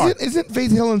 I think they are. Isn't Faith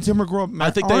Hill and Tim McGraw married?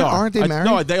 I think they are. Aren't they married?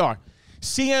 No, they are.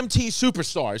 CMT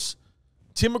Superstars,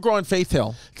 Tim McGraw and Faith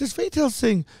Hill. Does Faith Hill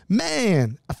sing,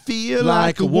 "Man, I feel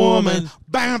like a woman"?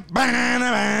 I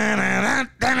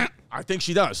think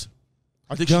she does.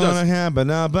 I think she Gonna does.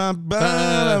 happen.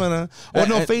 Oh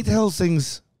no, Faith Hill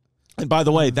sings. And by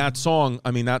the way, that song,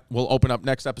 I mean, that will open up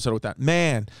next episode with that.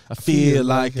 Man, I feel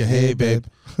like a hey babe.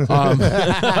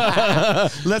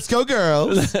 Let's go,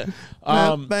 girls.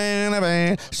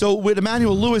 So with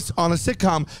Emmanuel Lewis on a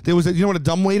sitcom, there was you know what a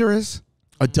dumbwaiter is?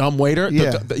 A dumb waiter?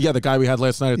 Yeah. The guy we had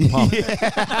last night at the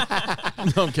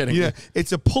pub. No, I'm kidding. Yeah,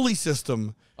 it's a pulley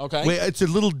system. Okay. Where it's a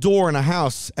little door in a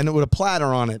house, and it with a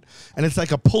platter on it, and it's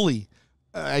like a pulley.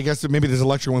 I guess maybe there's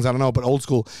electric ones, I don't know, but old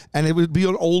school. And it would be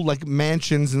on old like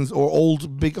mansions or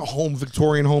old big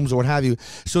Victorian homes or what have you.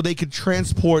 So they could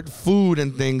transport food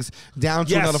and things down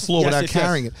to another floor without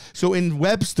carrying it. So in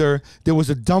Webster, there was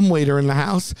a dumbwaiter in the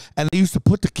house, and they used to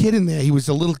put the kid in there. He was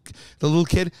the little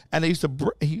kid, and they used to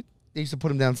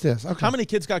put him downstairs. Okay. How many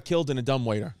kids got killed in a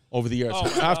dumbwaiter over the years?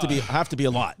 Have to be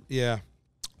a lot. Yeah.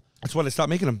 That's why they stopped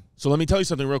making them. So let me tell you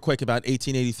something real quick about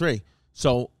 1883.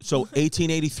 So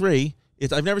 1883,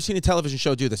 I've never seen a television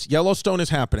show do this. Yellowstone is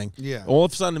happening. Yeah. All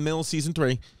of a sudden, in the middle of season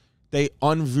 3, they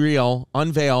unveil.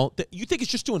 You think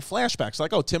it's just doing flashbacks,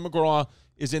 like, oh, Tim McGraw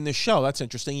is in this show. That's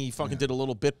interesting. He fucking did a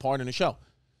little bit part in the show.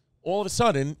 All of a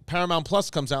sudden, Paramount Plus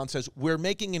comes out and says, we're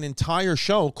making an entire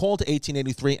show called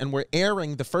 1883, and we're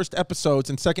airing the first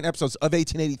episodes and second episodes of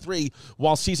 1883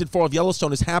 while season 4 of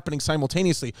Yellowstone is happening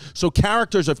simultaneously. So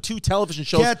characters of 2 television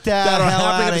shows Get that the are hell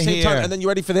happening at outta the same time. here. And then you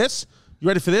ready for this? You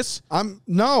ready for this?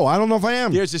 No, I don't know if I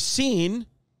am. There's a scene.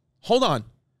 Hold on.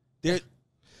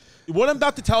 What I'm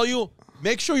about to tell you,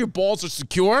 make sure your balls are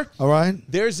secure. All right.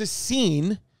 There's a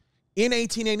scene in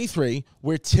 1883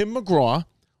 where Tim McGraw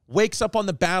wakes up on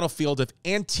the battlefield of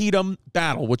Antietam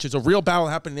Battle, which is a real battle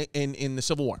that happened in the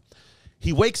Civil War.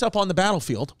 He wakes up on the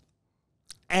battlefield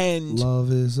and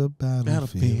love is a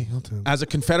battlefield. As a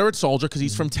Confederate soldier, because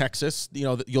he's from Texas, you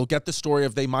know, you'll get the story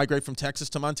of they migrate from Texas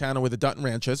to Montana where the Dutton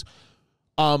Ranch is.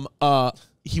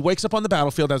 He wakes up on the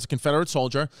battlefield as a Confederate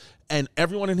soldier, and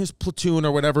everyone in his platoon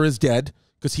or whatever is dead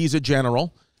because he's a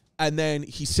general. And then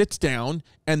he sits down,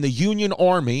 and the Union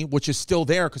Army, which is still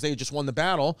there because they had just won the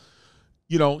battle,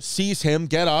 you know, sees him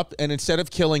get up, and instead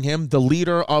of killing him, the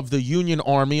leader of the Union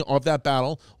Army of that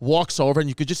battle walks over, and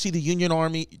you could just see the Union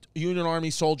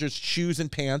Army soldiers' shoes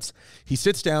and pants. He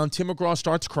sits down. Tim McGraw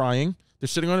starts crying. They're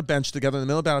sitting on a bench together in the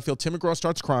middle of the battlefield. Tim McGraw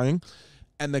starts crying,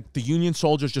 and the Union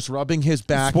soldier's just rubbing his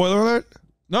back. Spoiler alert?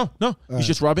 No. He's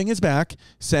just rubbing his back,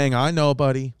 saying, I know,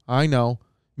 buddy. I know.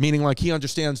 meaning like he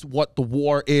understands what the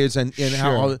war is and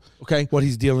how. Okay, What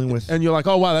he's dealing with. and you're like,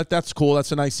 oh wow, that's cool.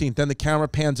 That's a nice scene. Then the camera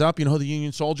pans up. You know who the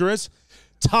Union soldier is?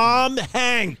 Tom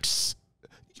Hanks.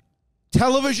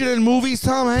 Television and movies,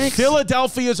 Tom Hanks?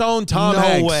 Philadelphia's own Tom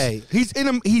Hanks. No way. He's in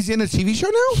a TV show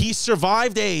now? He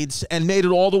survived AIDS and made it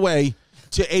all the way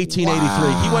to 1883.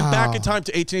 Wow. He went back in time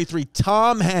to 1883.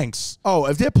 Tom Hanks. Oh,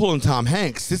 if they're pulling Tom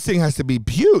Hanks, this thing has to be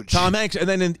huge. Tom Hanks, and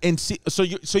then so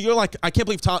you're like, I can't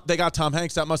believe they got Tom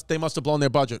Hanks. They must have blown their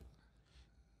budget.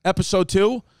 Episode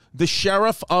 2, the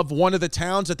sheriff of one of the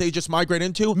towns that they just migrate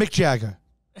into, Mick Jagger.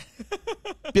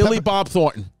 Billy Bob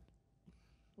Thornton.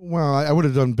 Well, I would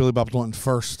have done Billy Bob Thornton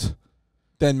first.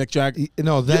 Then Mick Jagger.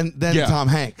 No, then Yeah. Tom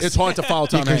Hanks. It's hard to follow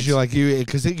Tom because Hanks. you're like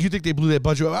because you think they blew their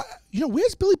budget.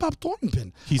 Where's Billy Bob Thornton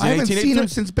been? He's I in haven't seen 1883. him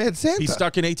since Bad Santa. He's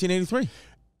stuck in 1883.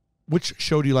 Which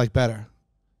show do you like better?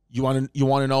 You want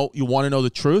to know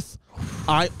the truth?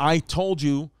 I told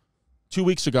you 2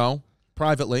 weeks ago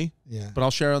privately, but I'll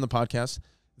share it on the podcast,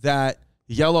 that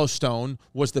Yellowstone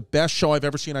was the best show I've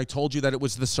ever seen. I told you that it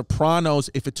was The Sopranos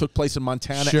if it took place in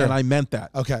Montana, Sure. and I meant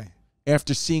that. Okay.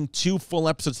 After seeing 2 full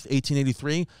episodes of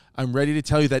 1883, I'm ready to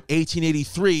tell you that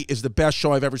 1883 is the best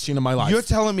show I've ever seen in my life. You're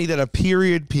telling me that a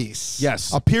period piece,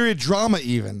 Yes. a period drama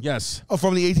even, Yes.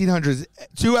 from the 1800s,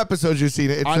 2 episodes you've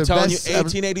seen it. It's I'm the telling you, best ever-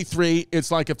 1883,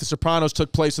 it's like if The Sopranos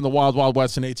took place in the Wild Wild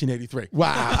West in 1883.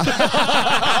 Wow.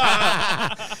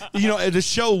 The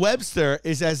show Webster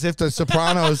is as if the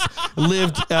Sopranos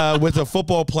lived with a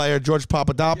football player, George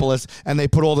Papadopoulos, and they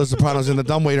put all the Sopranos in the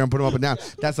dumbwaiter and put them up and down.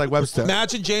 That's like Webster.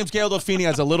 Imagine James Gandolfini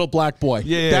as a little black boy.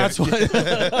 Yeah. That's what.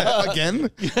 Again?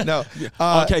 No.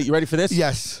 Okay, you ready for this?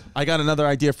 Yes. I got another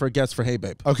idea for a guest for Hey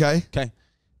Babe. Okay. Okay.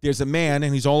 There's a man,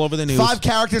 and he's all over the news. 5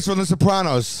 characters from the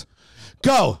Sopranos.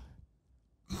 Go.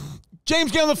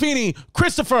 James Gandolfini,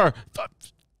 Christopher,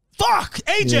 fuck,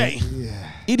 AJ,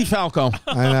 Edie Falco.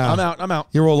 I know. I'm out.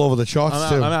 You're all over the charts,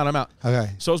 too. I'm out.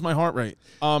 Okay. So's my heart rate.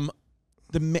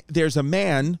 There's a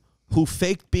man who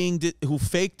faked being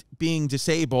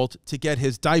disabled to get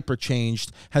his diaper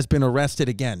changed, has been arrested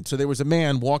again. So there was a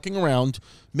man walking around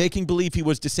making believe he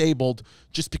was disabled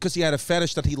just because he had a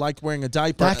fetish that he liked wearing a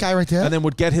diaper. That guy right there? And then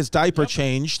would get his diaper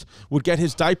changed.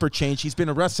 He's been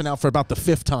arrested now for about the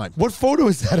 5th time. What photo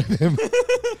is that of him?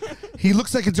 He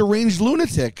looks like a deranged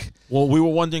lunatic. Well, we were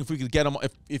wondering if we could get him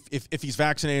if he's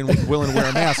vaccinated and willing to wear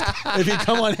a mask. If he'd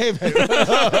come on, hey,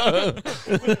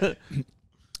 baby.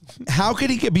 How could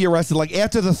he be arrested like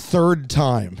after the 3rd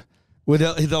time?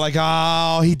 They're like,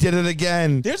 oh, he did it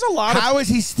again. There's a lot. How is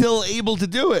he still able to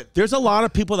do it? There's a lot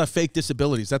of people that fake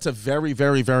disabilities. That's a very,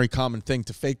 very, very common thing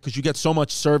to fake because you get so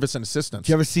much service and assistance.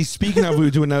 Do you ever see? Speaking of, we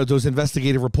were doing those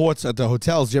investigative reports at the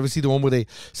hotels. Do you ever see the one where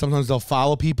sometimes they'll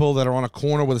follow people that are on a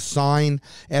corner with a sign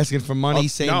asking for money,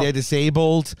 saying they're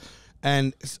disabled?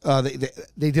 And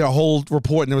they did a whole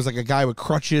report, and there was like a guy with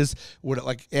crutches,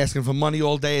 like asking for money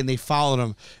all day, and they followed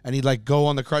him, and he'd like go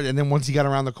on the crutch, and then once he got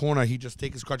around the corner, he'd just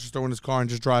take his crutches, throw in his car, and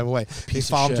just drive away. They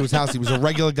followed him to his house. He was a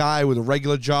regular guy with a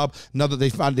regular job. They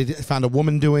found a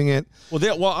woman doing it.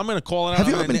 Well, I'm going to call it out. Have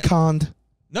you ever been conned?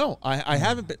 No, I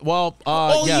haven't been. Well,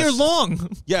 all yes. year long.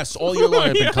 Yes, all year long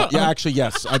I've been conned. Yeah, actually,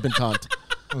 yes, I've been conned.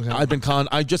 Okay. I've been conned.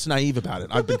 I'm just naive about it.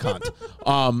 I've been conned.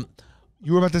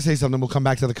 You were about to say something. We'll come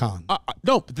back to the con.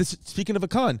 No, speaking of a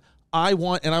con, I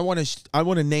want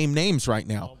to name names right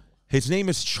now. His name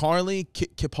is Charlie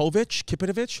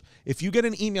Kipovich. If you get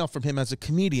an email from him as a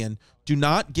comedian, do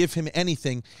not give him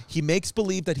anything. He makes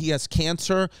believe that he has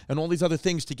cancer and all these other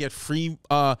things to get free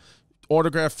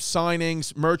autograph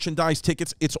signings, merchandise,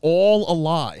 tickets. It's all a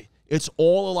lie. It's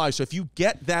all a lie. So if you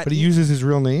get that, But he uses his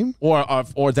real name,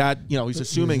 or that, he's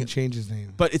assuming he change his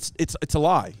name. But it's a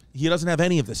lie. He doesn't have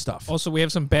any of this stuff. Also, we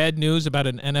have some bad news about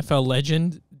an NFL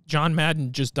legend. John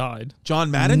Madden just died.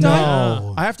 John Madden No.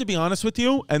 died? I have to be honest with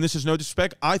you, and this is no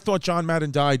disrespect. I thought John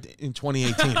Madden died in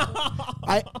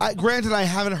 2018. Granted, I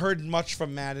haven't heard much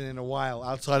from Madden in a while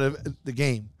outside of the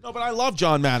game. No, but I love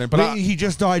John Madden. But he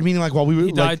just died, meaning like while we were.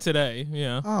 He died today.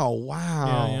 Yeah. Oh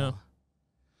wow. Yeah.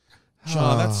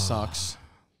 John, that sucks.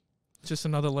 Just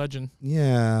another legend.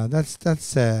 Yeah, that's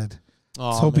sad.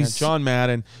 Oh, hope man. he's John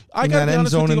Madden. I In got that end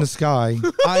zone in the sky.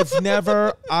 I've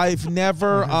never. But I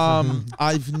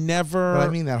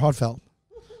mean that heartfelt.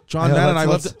 John Yeah, Madden.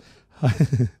 let's-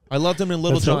 I loved him in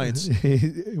Little Giants.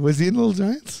 Was he in Little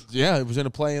Giants? Yeah, he was in a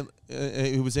play.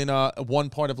 He was in one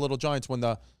part of Little Giants when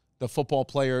the football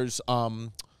players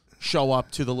show up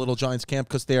to the Little Giants camp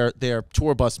because their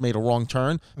tour bus made a wrong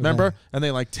turn. Remember? And they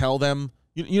like tell them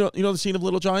You know the scene of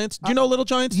Little Giants? Do you know Little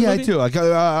Giants? Yeah, I do. Like,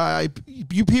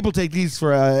 you people take these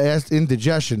for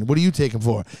indigestion. What do you take them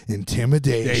for?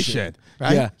 Intimidation.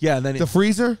 Right? Yeah. And then The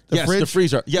freezer? Yes, fridge? the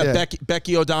freezer. Yeah, Yeah.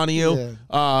 Becky O'Donoghue.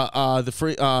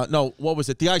 Yeah. No, what was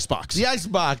it? The icebox. The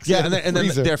icebox. Yeah, and then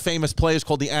freezer. their famous play is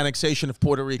called the annexation of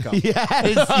Puerto Rico.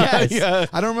 Yes. Yeah.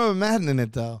 I don't remember Madden in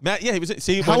it, though. Matt, yeah, he was.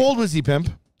 See, How old was he, Pimp?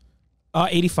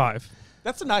 85.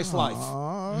 That's a nice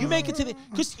life. You make it to the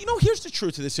because here's the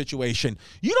truth of the situation.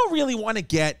 You don't really want to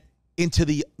get into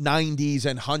the 90s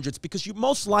and hundreds because you're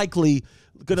most likely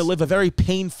going to live a very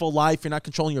painful life. You're not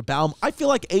controlling your bowel. I feel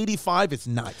like 85 is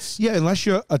nice. Yeah, unless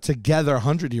you're a together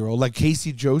 100-year-old like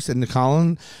Casey Jost and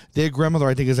Colin. Their grandmother,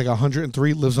 I think, is like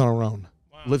 103, lives on her own.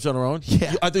 Lives on her own?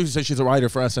 Yeah. I think you said she's a writer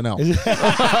for SNL.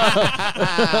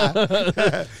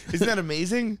 Isn't that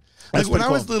amazing? That's Like when I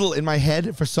pretty was cool. little, in my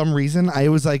head, for some reason, I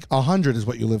was like, 100 is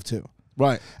what you live to.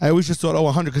 Right. I always just thought,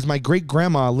 100, because my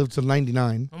great-grandma lived to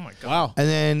 99. Oh my god. Wow. And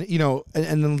then,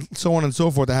 and then so on and so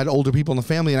forth. I had older people in the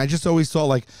family, and I just always thought,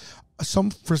 like,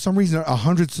 for some reason,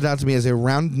 100 stood out to me as a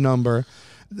round number.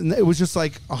 And it was just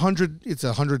like 100, it's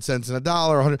 100 cents in a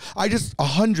dollar, 100.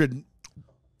 100.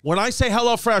 When I say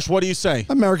HelloFresh, what do you say?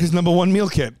 America's #1 meal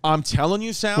kit. I'm telling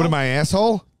you, Sal. What am I,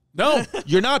 asshole? No,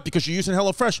 you're not because you're using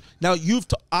HelloFresh. Now,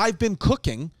 I've been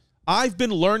cooking. I've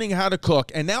been learning how to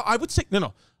cook. And now I would say,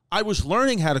 no. I was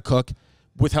learning how to cook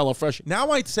with HelloFresh.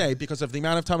 Now I'd say, because of the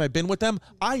amount of time I've been with them,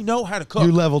 I know how to cook.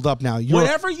 You leveled up now.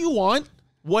 Whatever you want.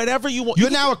 Whatever you want. You're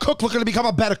now a cook looking to become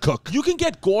a better cook. You can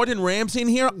get Gordon Ramsay in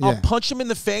here. I'll Yeah. punch him in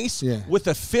the face Yeah. with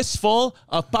a fistful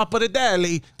of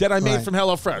pappardelle that I made Right. from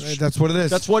HelloFresh. That's what it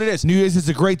is. That's what it is. New Year's is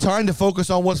a great time to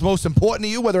focus on what's most important to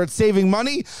you, whether it's saving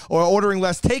money or ordering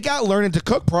less takeout, learning to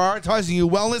cook, prioritizing your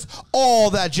wellness,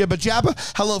 all that jibba jabba.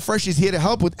 HelloFresh is here to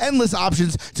help with endless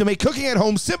options to make cooking at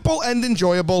home simple and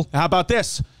enjoyable. How about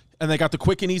this? And they got the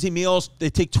quick and easy meals.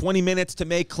 They take 20 minutes to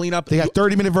make, clean up. They got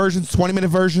 30-minute versions, 20-minute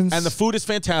versions. And the food is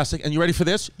fantastic. And you ready for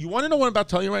this? You want to know what I'm about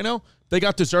to tell you right now? They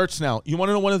got desserts now. You want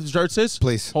to know what the desserts is?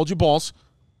 Please. Hold your balls.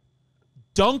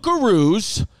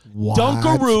 Dunkaroos. What?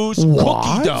 Dunkaroos What?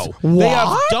 cookie dough. What? They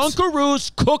have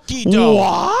Dunkaroos cookie dough.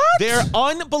 What? They're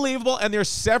unbelievable, and they're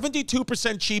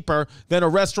 72% cheaper than a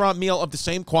restaurant meal of the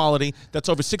same quality. That's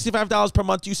over $65 per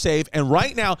month you save. And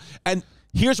right now, and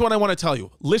here's what I want to tell you.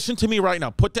 Listen to me right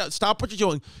now. Stop what you're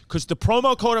doing, because the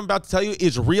promo code I'm about to tell you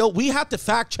is real. We have to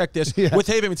fact check this with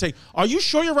Hey Babe and say, are you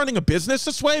sure you're running a business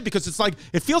this way? Because it's like,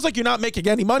 it feels like you're not making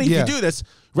any money if you do this.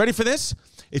 Ready for this?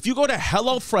 If you go to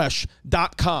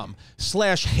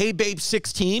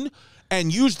HelloFresh.com/HeyBabe16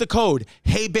 and use the code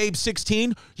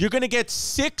HeyBabe16, you're going to get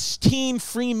 16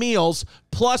 free meals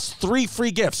plus 3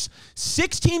 free gifts.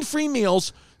 16 free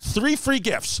meals, 3 free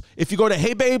gifts. If you go to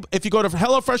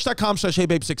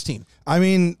HelloFresh.com/HeyBabe16. I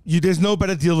mean, there's no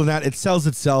better deal than that. It sells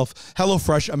itself.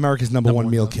 HelloFresh, America's #1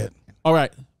 meal kit. All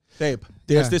right, babe,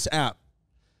 there's Yeah. this app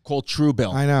called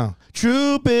Truebill. I know.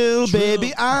 True Bill,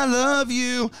 baby, I love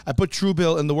you. I put True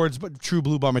Bill in the words, but True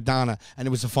Blue by Madonna, and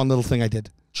it was a fun little thing I did.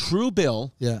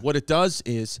 Truebill, Yeah. what it does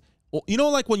is,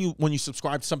 like when you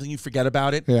subscribe to something, you forget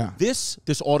about it? Yeah. This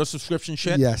auto subscription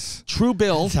shit? Yes.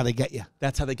 Truebill, That's how they get you.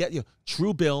 that's how they get you.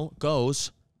 Truebill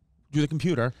goes to the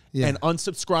computer and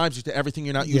unsubscribes you to everything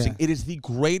you're not using. It is the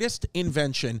greatest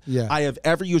invention I have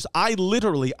ever used. I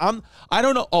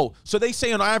don't know. Oh, so they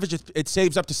say on average it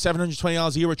saves up to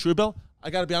 $720 a year with Truebill. I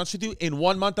got to be honest with you. In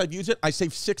 1 month I've used it, I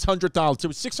saved $600. It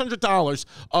was $600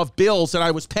 of bills that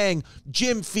I was paying,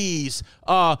 gym fees,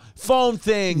 phone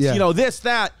things, this,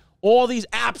 that. All these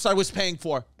apps I was paying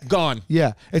for, gone.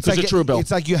 Yeah. It's like a Truebill.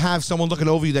 It's like you have someone looking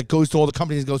over you that goes to all the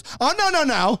companies and goes, oh, no.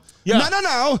 Yeah.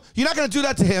 No. You're not going to do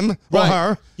that to him or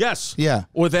her. Yes. Yeah.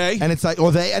 Or they. And it's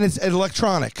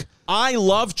electronic. I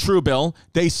love Truebill.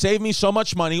 They save me so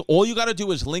much money. All you got to do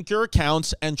is link your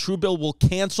accounts, and Truebill will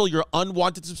cancel your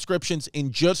unwanted subscriptions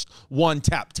in just one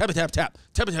tap. Tap, tap, tap.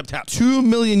 Tap, tap, tap. 2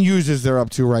 million users they're up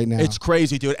to right now. It's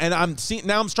crazy, dude. And I'm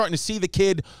starting to see the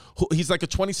kid, he's like a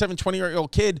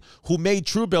 20-year-old kid who made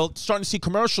Truebill, starting to see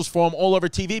commercials for him all over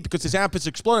TV because his app is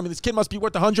exploding. I mean, this kid must be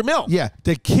worth $100 million. Yeah.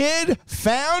 The kid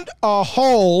found a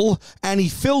hole and he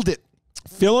filled it.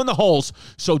 Fill in the holes.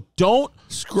 So don't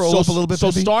Scroll up a little bit,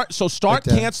 So baby. start Right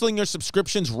there. canceling your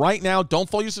subscriptions right now. Don't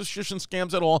follow your subscription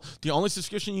scams at all. The only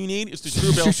subscription you need is the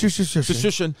Truebill.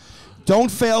 Subscription. Don't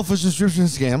fail for subscription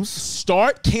scams.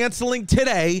 Start canceling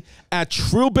today at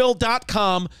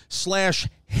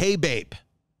Truebill.com/HeyBabe.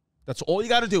 That's all you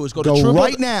got to do is go to Truebill.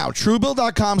 Right now.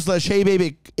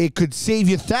 Truebill.com/HeyBabe. It could save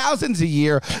you thousands a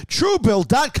year.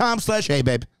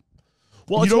 Truebill.com/HeyBabe.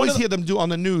 Well, you'd always hear them do on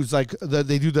the news, like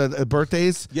they do the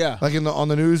birthdays. Yeah. Like on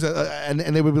the news, and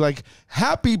they would be like,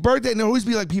 "Happy birthday!" And there would always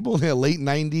be like people in their late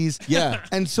 90s. Yeah.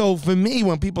 And so for me,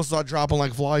 when people start dropping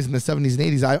like flies in the 70s and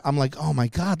 80s, I'm like, "Oh my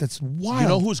god, that's wild." You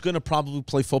know who's going to probably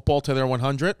play football to their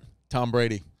 100? Tom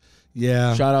Brady.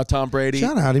 Yeah. Shout out Tom Brady.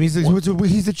 Shout out him. He's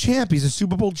a champ. He's a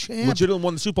Super Bowl champ. Legitimately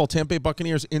won the Super Bowl. Tampa Bay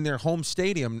Buccaneers in their home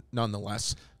stadium,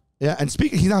 nonetheless. Yeah, and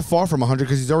he's not far from 100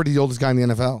 because he's already the oldest guy in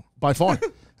the NFL. By far.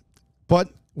 But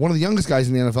one of the youngest guys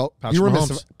in the NFL.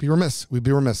 Be remiss. We'd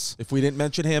be remiss if we didn't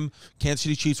mention him. Kansas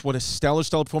City Chiefs, what a stellar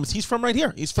performance. He's from right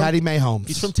here. He's from Patty Mahomes.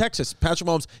 He's from Texas. Patrick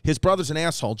Mahomes. His brother's an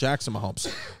asshole, Jackson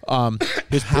Mahomes.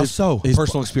 How so? His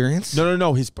personal experience?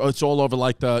 No. It's all over.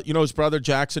 Like his brother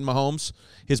Jackson Mahomes.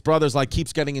 His brother's like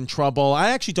keeps getting in trouble. I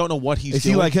actually don't know what he's doing. Is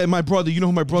he like, hey, my brother? You know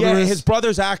who my brother is? His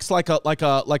brother's acts like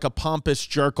a pompous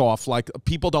jerk off. Like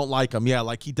people don't like him. Yeah,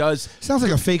 like he does. Sounds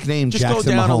like a fake name. Just Jackson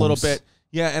go down Mahomes. a little bit.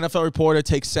 Yeah, NFL reporter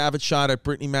takes savage shot at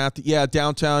Brittany Matthews. Yeah,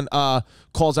 downtown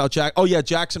calls out Jack. Oh yeah,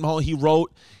 Jackson Mahomes.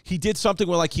 He did something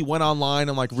where like he went online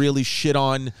and like really shit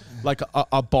on like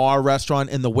a bar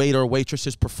restaurant and the waiter or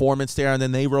waitress's performance there, and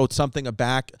then they wrote something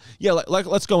back. Yeah, like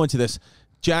let's go into this.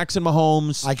 Jackson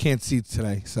Mahomes. I can't see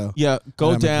today, so yeah,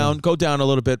 go down a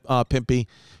little bit, Pimpy.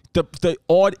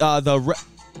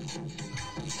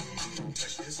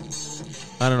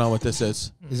 I don't know what this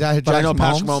is. Is that Jackson but I know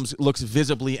Patrick Mahomes? Mahomes looks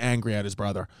visibly angry at his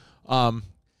brother.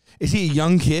 Is he a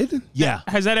young kid? Yeah.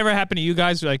 Has that ever happened to you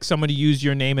guys? Like somebody used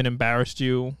your name and embarrassed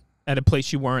you at a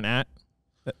place you weren't at?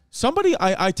 Somebody,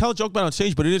 I tell a joke about it on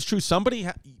stage, but it is true. Somebody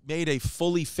made a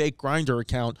fully fake Grindr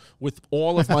account with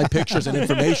all of my pictures and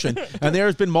information. And there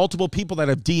has been multiple people that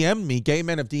have DM'd me, gay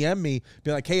men have DM'd me,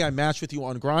 be like, hey, I matched with you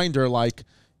on Grindr, like,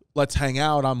 let's hang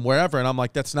out, I'm wherever. And I'm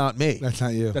like, that's not me. That's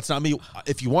not you. That's not me.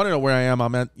 If you want to know where I am,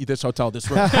 I'm at this hotel, this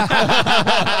room.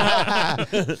 I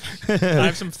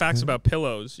have some facts about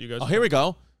pillows. You guys. Oh, here we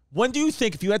go. When do you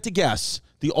think, if you had to guess,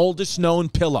 the oldest known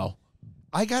pillow?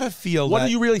 I gotta feel. What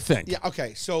do you really think? Yeah.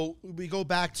 Okay. So we go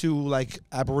back to like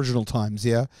Aboriginal times.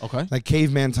 Yeah. Okay. Like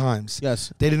caveman times.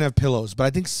 Yes. They didn't have pillows, but I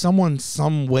think someone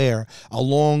somewhere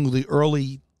along the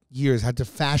early years had to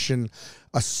fashion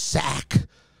a sack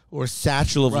or a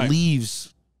satchel of leaves.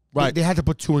 Right. They had to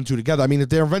put two and two together. I mean, if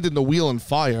they invented the wheel and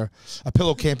fire, a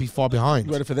pillow can't be far behind.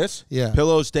 You ready for this? Yeah.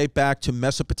 Pillows date back to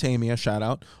Mesopotamia, shout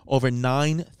out. Over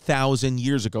 9,000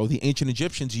 years ago, the ancient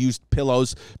Egyptians used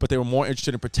pillows, but they were more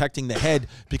interested in protecting the head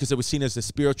because it was seen as the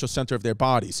spiritual center of their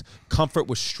bodies. Comfort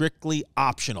was strictly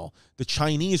optional. The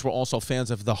Chinese were also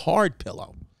fans of the hard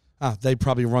pillow. Ah, they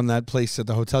probably run that place at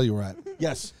the hotel you were at.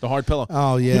 Yes, the hard pillow.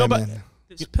 Oh, yeah, you know, man.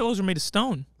 These pillows are made of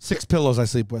stone. 6 pillows I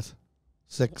sleep with.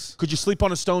 6. Could you sleep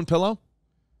on a stone pillow?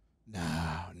 No.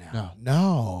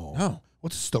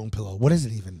 What's a stone pillow? What is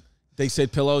it even? They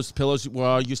said pillows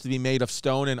used to be made of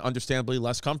stone and understandably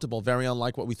less comfortable, very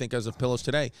unlike what we think as of pillows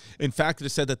today. In fact, it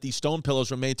is said that these stone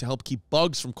pillows were made to help keep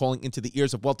bugs from crawling into the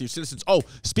ears of wealthier citizens. Oh,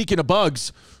 speaking of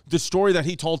bugs, the story that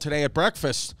he told today at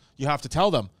breakfast, you have to tell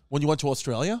them. When you went to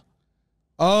Australia?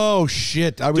 Oh,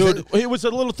 shit. Dude, it was a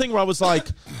little thing where I was like,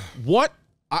 what?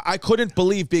 I couldn't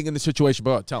believe being in the situation,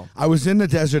 but tell him. I was in the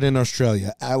desert in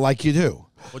Australia, like you do.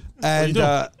 What and you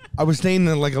doing? I was staying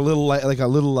in like a little,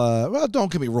 well,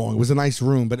 don't get me wrong. It was a nice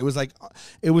room, but it was like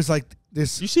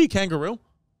this. You see a kangaroo?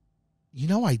 You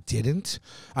know, I didn't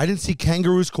see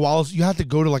kangaroos, koalas. You had to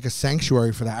go to like a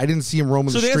sanctuary for that. I didn't see them roaming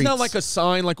the streets. So there's not like a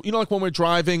sign, like, you know, like when we're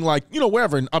driving, like, you know,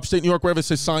 wherever in upstate New York, wherever it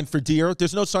says sign for deer.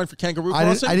 There's no sign for kangaroo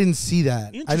crossing? I didn't see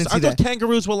that. I thought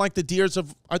kangaroos were like the deers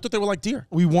of, I thought they were like deer.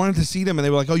 We wanted to see them, and they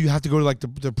were like, oh, you have to go to like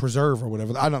the preserve or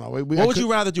whatever. I don't know. What would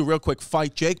you rather do, real quick?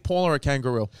 Fight Jake Paul or a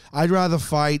kangaroo? I'd rather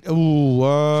fight.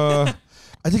 I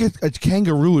think a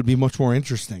kangaroo would be much more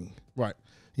interesting. Right.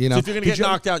 You know, so if you're going to get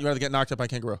knocked out, you'd rather get knocked out by a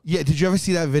kangaroo. Yeah, did you ever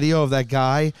see that video of that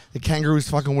guy? The kangaroo's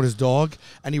fucking with his dog,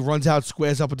 and he runs out,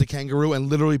 squares up with the kangaroo, and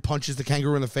literally punches the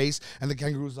kangaroo in the face, and the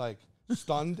kangaroo's like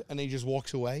stunned, and he just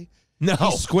walks away. No.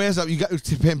 He squares up. You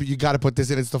got to put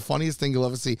this in. It's the funniest thing you'll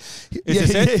ever see.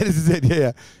 Is this it? This is it,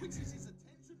 yeah.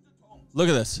 Look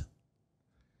at this.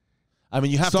 I mean,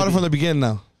 you have Started from the beginning,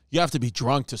 though. You have to be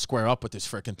drunk to square up with this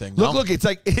freaking thing. Look, it's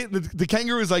like the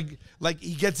kangaroo is like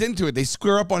he gets into it. They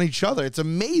square up on each other. It's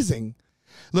amazing.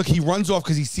 Look, he runs off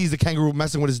because he sees the kangaroo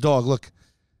messing with his dog. Look.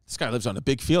 This guy lives on a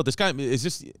big field. This guy, this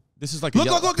is like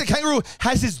Look, the kangaroo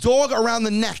has his dog around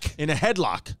the neck. In a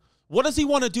headlock. What does he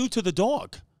want to do to the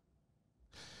dog?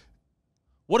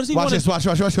 What does he want to do? Watch.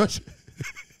 Then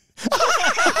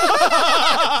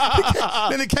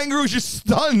the kangaroo's just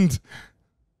stunned.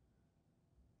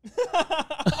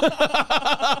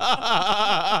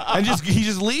 And he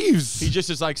just leaves. He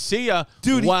just is like, see ya.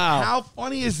 Dude, wow. how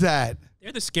funny is that?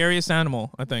 They're the scariest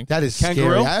animal, I think. That is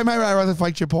Kangaroo? scary. I might rather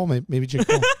fight Jake Paul. Maybe Jake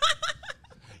Paul.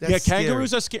 Yeah,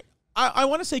 kangaroos are scary. I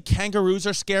want to say kangaroos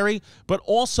are scary, but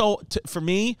also for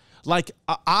me, like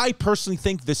I personally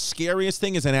think the scariest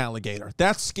thing is an alligator.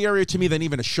 That's scarier to me than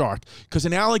even a shark, because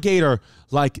an alligator,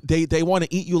 like they want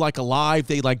to eat you like alive.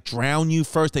 They like drown you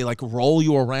first. They like roll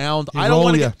you around. I don't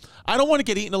want to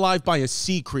get eaten alive by a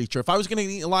sea creature. If I was going to get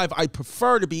eaten alive, I'd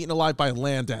prefer to be eaten alive by a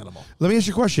land animal. Let me ask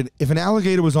you a question. If an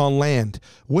alligator was on land,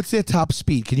 what's their top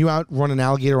speed? Can you outrun an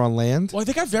alligator on land? Well,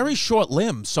 they got very short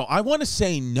limbs, so I want to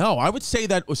say no. I would say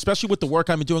that, especially with the work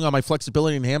I'm doing on my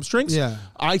flexibility and hamstrings,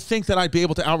 I think that I'd be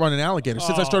able to outrun an alligator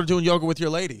since I started doing yoga with your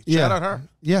lady. Shout out her.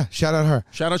 Yeah, shout out her.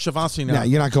 Shout out Shavasi now. Nah,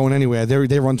 you're not going anywhere.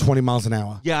 They run 20 miles an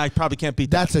hour. Yeah, I probably can't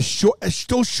beat that. That's a short.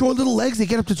 Those short little legs. They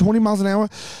get up to 20 miles an hour.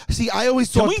 See, I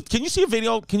always thought. Can you see a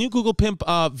video? Can you Google pimp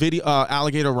video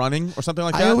alligator running or something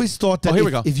like that? I always thought that here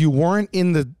we go. if you weren't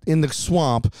in the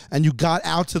swamp and you got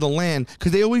out to the land,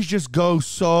 because they always just go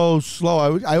so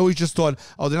slow. I always just thought,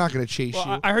 oh, they're not going to chase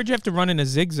you. I heard you have to run in a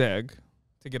zigzag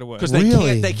to get away. Because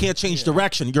Really? they can't change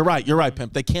direction. You're right,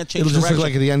 pimp. They can't change It'll just direction. look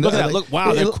like at the end. Look at that. Look,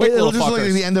 wow, they're quick It'll little just look like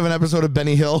fuckers. the end of an episode of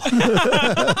Benny Hill.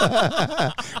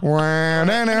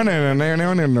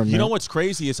 You know what's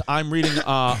crazy is I'm reading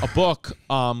a book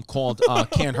called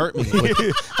Can't Hurt Me.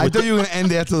 I thought you were going to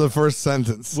end after the first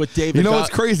sentence. With David. You know what's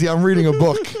crazy? I'm reading a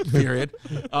book. Period.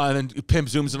 And then Pimp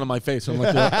zooms in on my face. I'm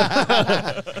like,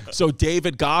 what? So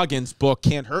David Goggins' book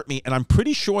Can't Hurt Me, and I'm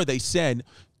pretty sure they said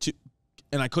to,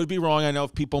 and I could be wrong. I know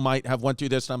if people might have went through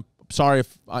this, and I'm sorry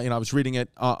if I was reading it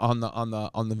on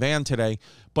the van today,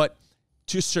 but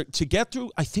to get through,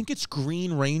 I think it's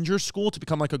Green Ranger school, to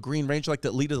become like a Green Ranger, like the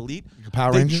elite.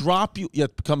 Power they Ranger? drop you, to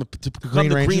become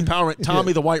the Ranger? Green Power Ranger,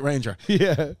 Tommy the White Ranger.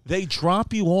 Yeah. They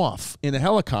drop you off in a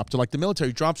helicopter, like the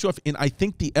military drops you off in, I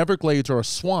think, the Everglades or a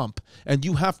swamp, and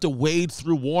you have to wade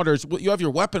through waters. You have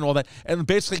your weapon, all that, and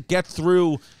basically get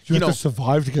through. You have to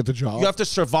survive to get the job. You have to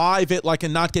survive it, like,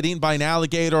 and not get eaten by an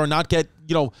alligator or not get,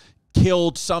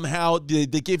 killed somehow. They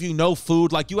give you no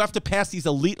food. Like, you have to pass these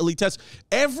elite tests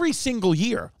every single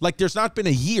year. Like, there's not been a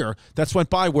year that's went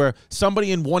by where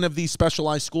somebody in one of these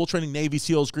specialized school training, Navy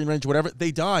SEALs, Green Ranger, whatever,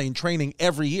 they die in training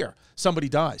every year. Somebody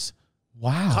dies.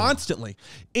 Wow. Constantly.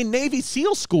 In Navy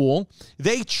SEAL school,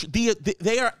 they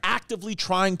are actively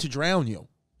trying to drown you.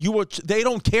 They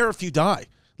don't care if you die.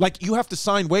 Like, you have to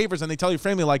sign waivers, and they tell your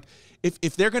family, like,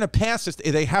 if they're going to pass this,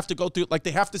 they have to go through, like,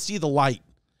 they have to see the light.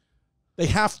 They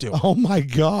have to. Oh my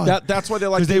God! That's why they're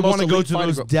like, because they want to go to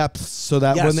those depths, so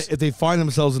that if they find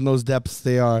themselves in those depths,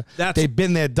 they've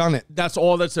been there, done it. That's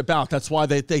all that's about. That's why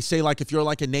they say, like, if you're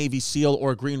like a Navy SEAL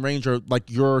or a Green Ranger, like,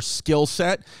 your skill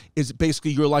set is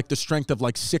basically you're like the strength of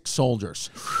like 6 soldiers.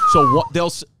 So what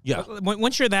they'll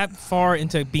Once you're that far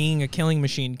into being a killing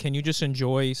machine, can you just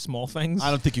enjoy small things? I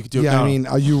don't think you could do it. Yeah, No. I mean,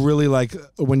 are you really like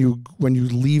when you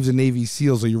leave the Navy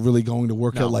SEALs? Are you really going to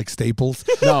work at like Staples?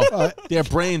 No, their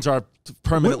brains are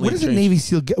permanently. What does a Navy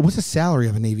SEAL get? What's the salary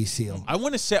of a Navy SEAL? I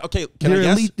want to say, okay, They're I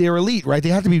guess? elite. They're elite, right? They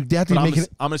have to be. They have to be making.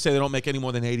 I'm going to say they don't make any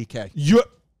more than $80K. You.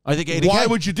 I think $80K. Why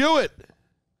would you do it?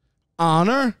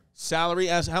 Honor. Salary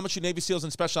as how much do Navy SEALs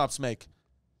and Special Ops make?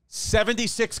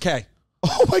 $76K.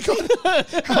 Oh my God!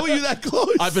 How are you that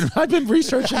close? I've been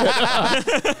researching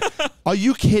it. Are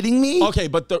you kidding me? Okay,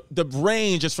 but the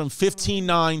range is from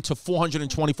 15.9 to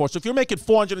 424. So if you're making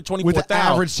 424,000 with the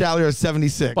average salary of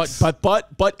 76,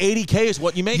 but 80K is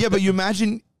what you make. Yeah, but you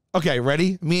imagine. Okay,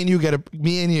 ready? Me and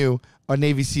you are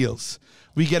Navy SEAls.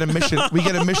 We get a mission. We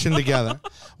get a mission together.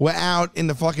 We're out in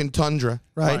the fucking tundra,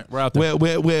 right? Right, we're out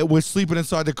there. We're sleeping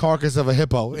inside the carcass of a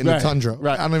hippo in the tundra.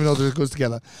 Right. I don't even know if this goes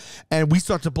together. And we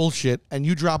start to bullshit, and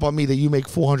you drop on me that you make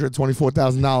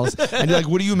 $424,000, and you're like,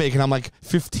 "What are you making?" I'm like,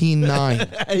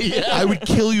 15.9. Yeah. I would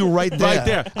kill you right there. Right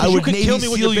there. I would could Navy kill me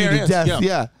with SEal your you bare to hands. death. Yeah.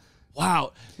 Yeah.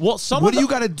 Wow. Well, What do you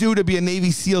got to do to be a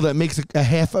Navy SEAL that makes a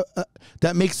half?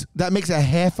 That makes a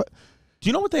half. Do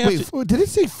you know what they have to? Wait, did it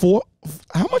say 4?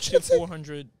 How much did it say?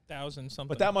 400,000 something.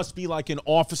 But that must be like an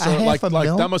officer, A half like a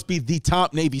mil? that must be the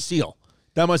top Navy SEAL.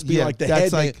 That must be like the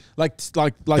that's head, like that's he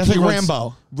like runs-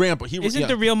 Rambo. Rambo. Isn't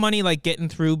the real money like getting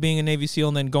through being a Navy SEAL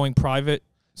and then going private?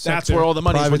 That's sector? where all the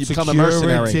money is when you become a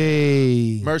mercenary.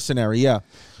 Security. Mercenary, yeah.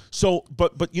 So,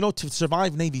 but to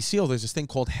survive Navy SEAL, there's this thing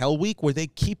called Hell Week where they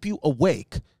keep you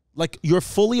awake, like you're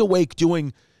fully awake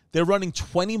they're running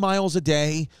 20 miles a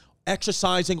day,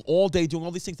 exercising all day, doing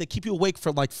all these things. They keep you awake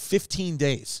for like 15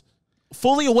 days,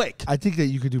 fully awake. I think that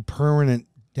you could do permanent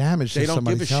damage They to don't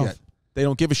somebody's give a health. shit. They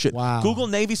don't give a shit. Wow. Google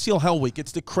Navy SEAL Hell Week.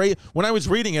 It's the crazy. When I was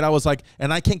reading it, I was like,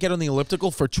 and I can't get on the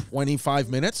elliptical for 25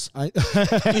 minutes. I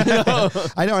You know?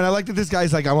 know, and I like that this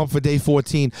guy's like, I'm up for day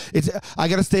 14. I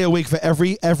got to stay awake for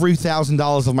every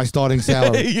 $1,000 of my starting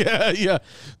salary. Yeah.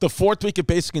 The 4th week of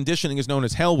basic conditioning is known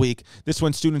as Hell Week. This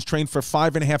one students train for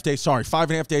 5.5 days. Sorry,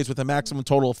 5.5 days with a maximum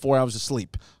total of 4 hours of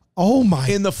sleep. Oh my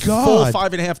In the God. full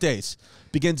 5.5 days.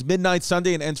 Begins midnight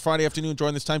Sunday and ends Friday afternoon.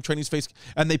 During this time, trainees face,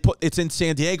 and it's in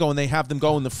San Diego, and they have them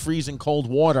go in the freezing cold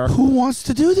water. Who wants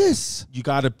to do this?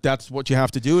 That's what you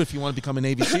have to do if you want to become a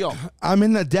Navy SEAL. I'm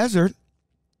in the desert.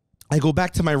 I go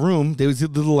back to my room. There was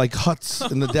little like huts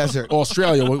in the desert.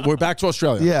 Australia. We're back to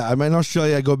Australia. Yeah, I'm in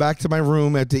Australia. I go back to my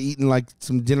room after eating like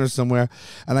some dinner somewhere,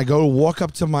 and I go to walk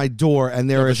up to my door, and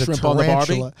there is a shrimp on the Barbie?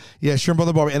 tarantula. Yeah, shrimp on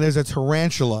the Barbie, and there's a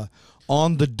tarantula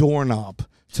on the doorknob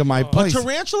to my place. A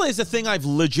tarantula is a thing I've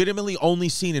legitimately only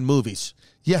seen in movies.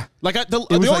 Yeah, Like the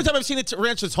only time I've seen a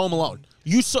tarantula is Home Alone.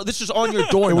 You saw this is on your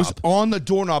doorknob. it was on the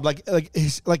doorknob,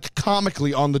 like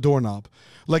comically on the doorknob,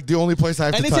 like the only place I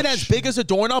have and to is touch. it as big as a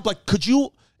doorknob? Like, could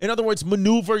you, in other words,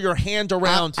 maneuver your hand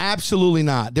around? Absolutely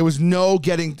not. There was no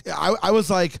getting. I was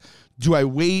like, do I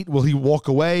wait? Will he walk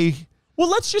away? Well,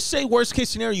 let's just say worst case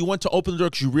scenario, you went to open the door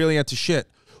because you really had to shit.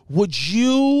 Would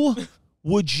you,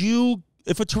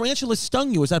 if a tarantula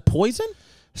stung you, is that poison?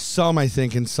 Some I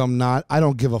think, and some not. I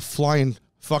don't give a flying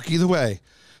fuck either way.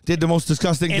 Did the most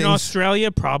disgusting In things. Australia,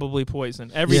 probably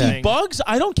poison. Everything. Bugs?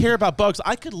 I don't care about bugs.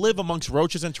 I could live amongst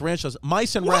roaches and tarantulas.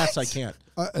 Mice and rats, I can't.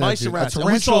 Mice and rats. And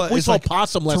we saw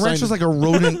possum last night. Tarantula's like a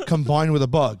rodent combined with a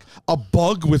bug. A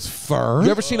bug with fur.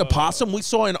 You ever seen a possum? We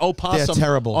saw an opossum They're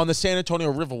terrible. on the San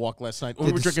Antonio Riverwalk last night. We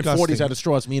They're were drinking disgusting. 40s out of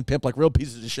straws, me and Pimp, like real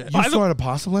pieces of shit. You saw an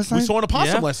opossum last night? We saw an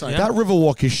opossum Yeah, last night. yeah. That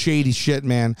Riverwalk is shady shit,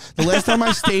 man. The last time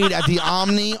I stayed at the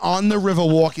Omni on the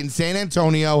Riverwalk in San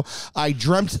Antonio, I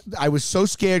dreamt, I was so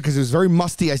scared because it was very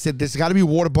musty. I said, there's got to be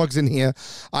water bugs in here.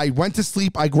 I went to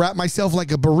sleep. I wrapped myself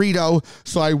like a burrito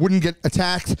so I wouldn't get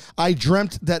attacked. I dreamt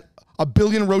that a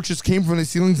billion roaches came from the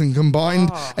ceilings and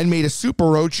combined and made a super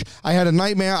roach. I had a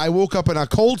nightmare. I woke up in a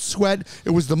cold sweat.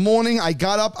 It was the morning. I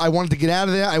got up. I wanted to get out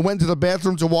of there. I went to the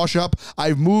bathroom to wash up.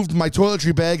 I moved my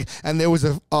toiletry bag, and there was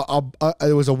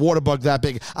a water bug that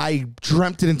big. I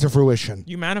dreamt it into fruition.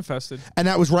 You manifested. And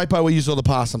that was right by where you saw the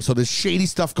possum. So there's shady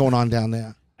stuff going on down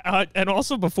there. And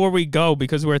also, before we go,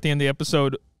 because we're at the end of the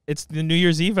episode, it's the New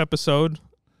Year's Eve episode.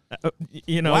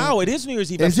 You know, Wow, it is New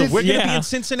Year's Eve Is episode. it? We're going to be Yeah. in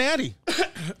Cincinnati.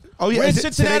 Oh yeah, We're in is it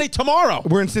Cincinnati today? tomorrow.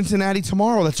 We're in Cincinnati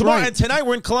tomorrow. That's Tomorrow right. and tonight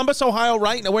we're in Columbus, Ohio.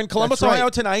 Right now we're in Columbus, That's right. Ohio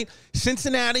tonight.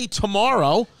 Cincinnati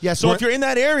tomorrow. Yes, So we're- if you're in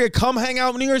that area, come hang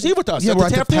out New Year's Eve with us. Yeah, at we're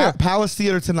the at Taft the Theater. Palace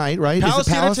Theater tonight, right? Is it Palace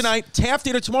Theater tonight, Taft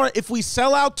Theater tomorrow. If we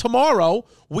sell out tomorrow,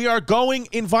 we are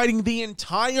inviting the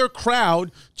entire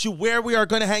crowd to where we are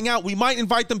going to hang out. We might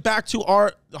invite them back to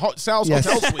our Sal's Yes.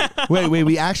 hotel suite. Wait,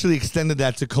 we actually extended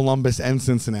that to Columbus and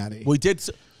Cincinnati. We did.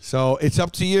 So it's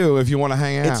up to you if you want to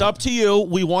hang out. It's up to you.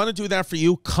 We want to do that for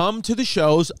you. Come to the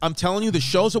shows. I'm telling you, the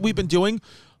shows that we've been doing,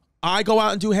 I go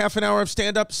out and do half an hour of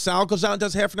stand-up. Sal goes out and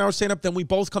does half an hour of stand-up. Then we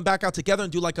both come back out together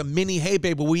and do like a mini Hey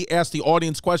Babe where we ask the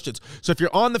audience questions. So if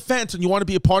you're on the fence and you want to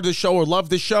be a part of the show or love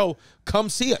the show, come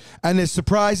see it. And there's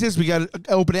surprises. We got an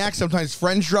open act. Sometimes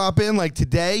friends drop in, like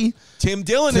today. Tim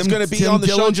Dillon is going to be Tim on the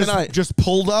Dillon show tonight. Just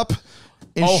pulled up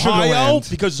in Ohio, Sugarland.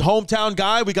 because hometown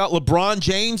guy, we got LeBron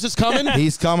James is coming.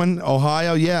 He's coming.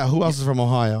 Ohio, yeah. Who else is from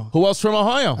Ohio? Who else from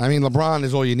Ohio? I mean, LeBron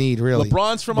is all you need, really.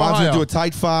 LeBron's from LeBron's Ohio. gonna do a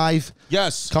tight 5.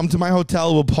 Yes. Come to my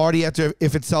hotel. We'll party after.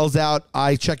 If it sells out,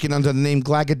 I check in under the name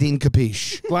Glagadine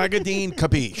Capiche. Glagadine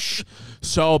Capiche.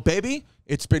 So, baby,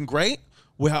 it's been great.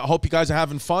 We hope you guys are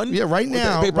having fun. Yeah, right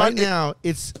now, Babe,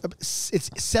 it's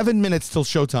 7 minutes till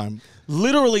showtime.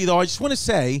 Literally, though, I just want to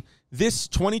say this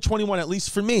 2021, at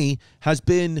least for me, has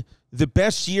been the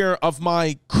best year of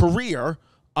my career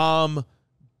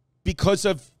because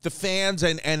of the fans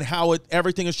and how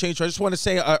everything has changed. So I just want to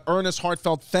say an earnest,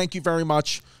 heartfelt thank you very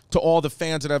much to all the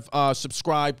fans that have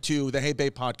subscribed to the Hey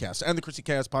Babe podcast and the Chrissy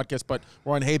Chaos podcast, but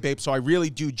we're on Hey Babe, so I really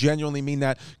do genuinely mean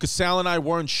that, because Sal and I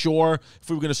weren't sure if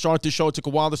we were going to start the show. It took a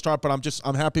while to start, but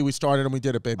I'm happy we started and we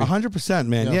did it, baby. 100%,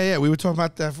 man. Yeah. Yeah. We were talking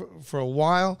about that for a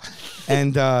while,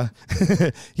 and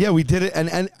yeah, we did it,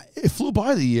 and it flew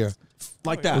by the year.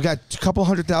 Like that. We got a couple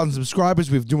 100,000 subscribers.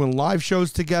 We're doing live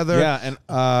shows together. Yeah, and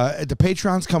the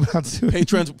Patreon's coming out soon.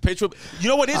 Patreon. You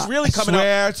know what is really coming up?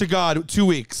 Swear to God, 2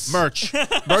 weeks. Merch.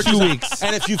 2 weeks.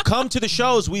 And if you've come to the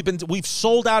shows, we've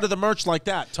sold out of the merch like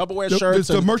that. Tupperware shirts.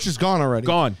 The and merch is gone already.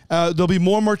 Gone. There'll be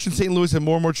more merch in St. Louis and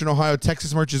more merch in Ohio.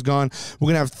 Texas merch is gone. We're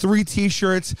going to have 3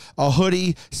 T-shirts, a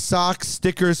hoodie, socks,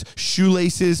 stickers,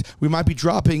 shoelaces. We might be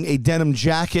dropping a denim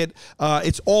jacket.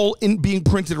 It's all being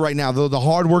printed right now. The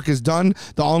hard work is done.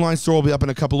 soon. The online store will be up in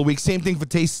a couple of weeks. Same thing for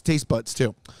taste buds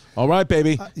too. All right,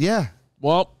 baby. Yeah.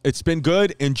 Well, it's been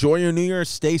good. Enjoy your New Year.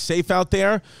 Stay safe out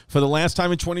there. For the last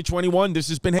time in 2021, this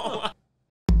has been...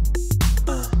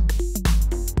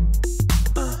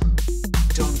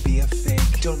 Don't be a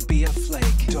fake, don't be a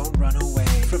flake, don't run away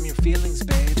from your feelings,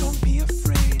 babe.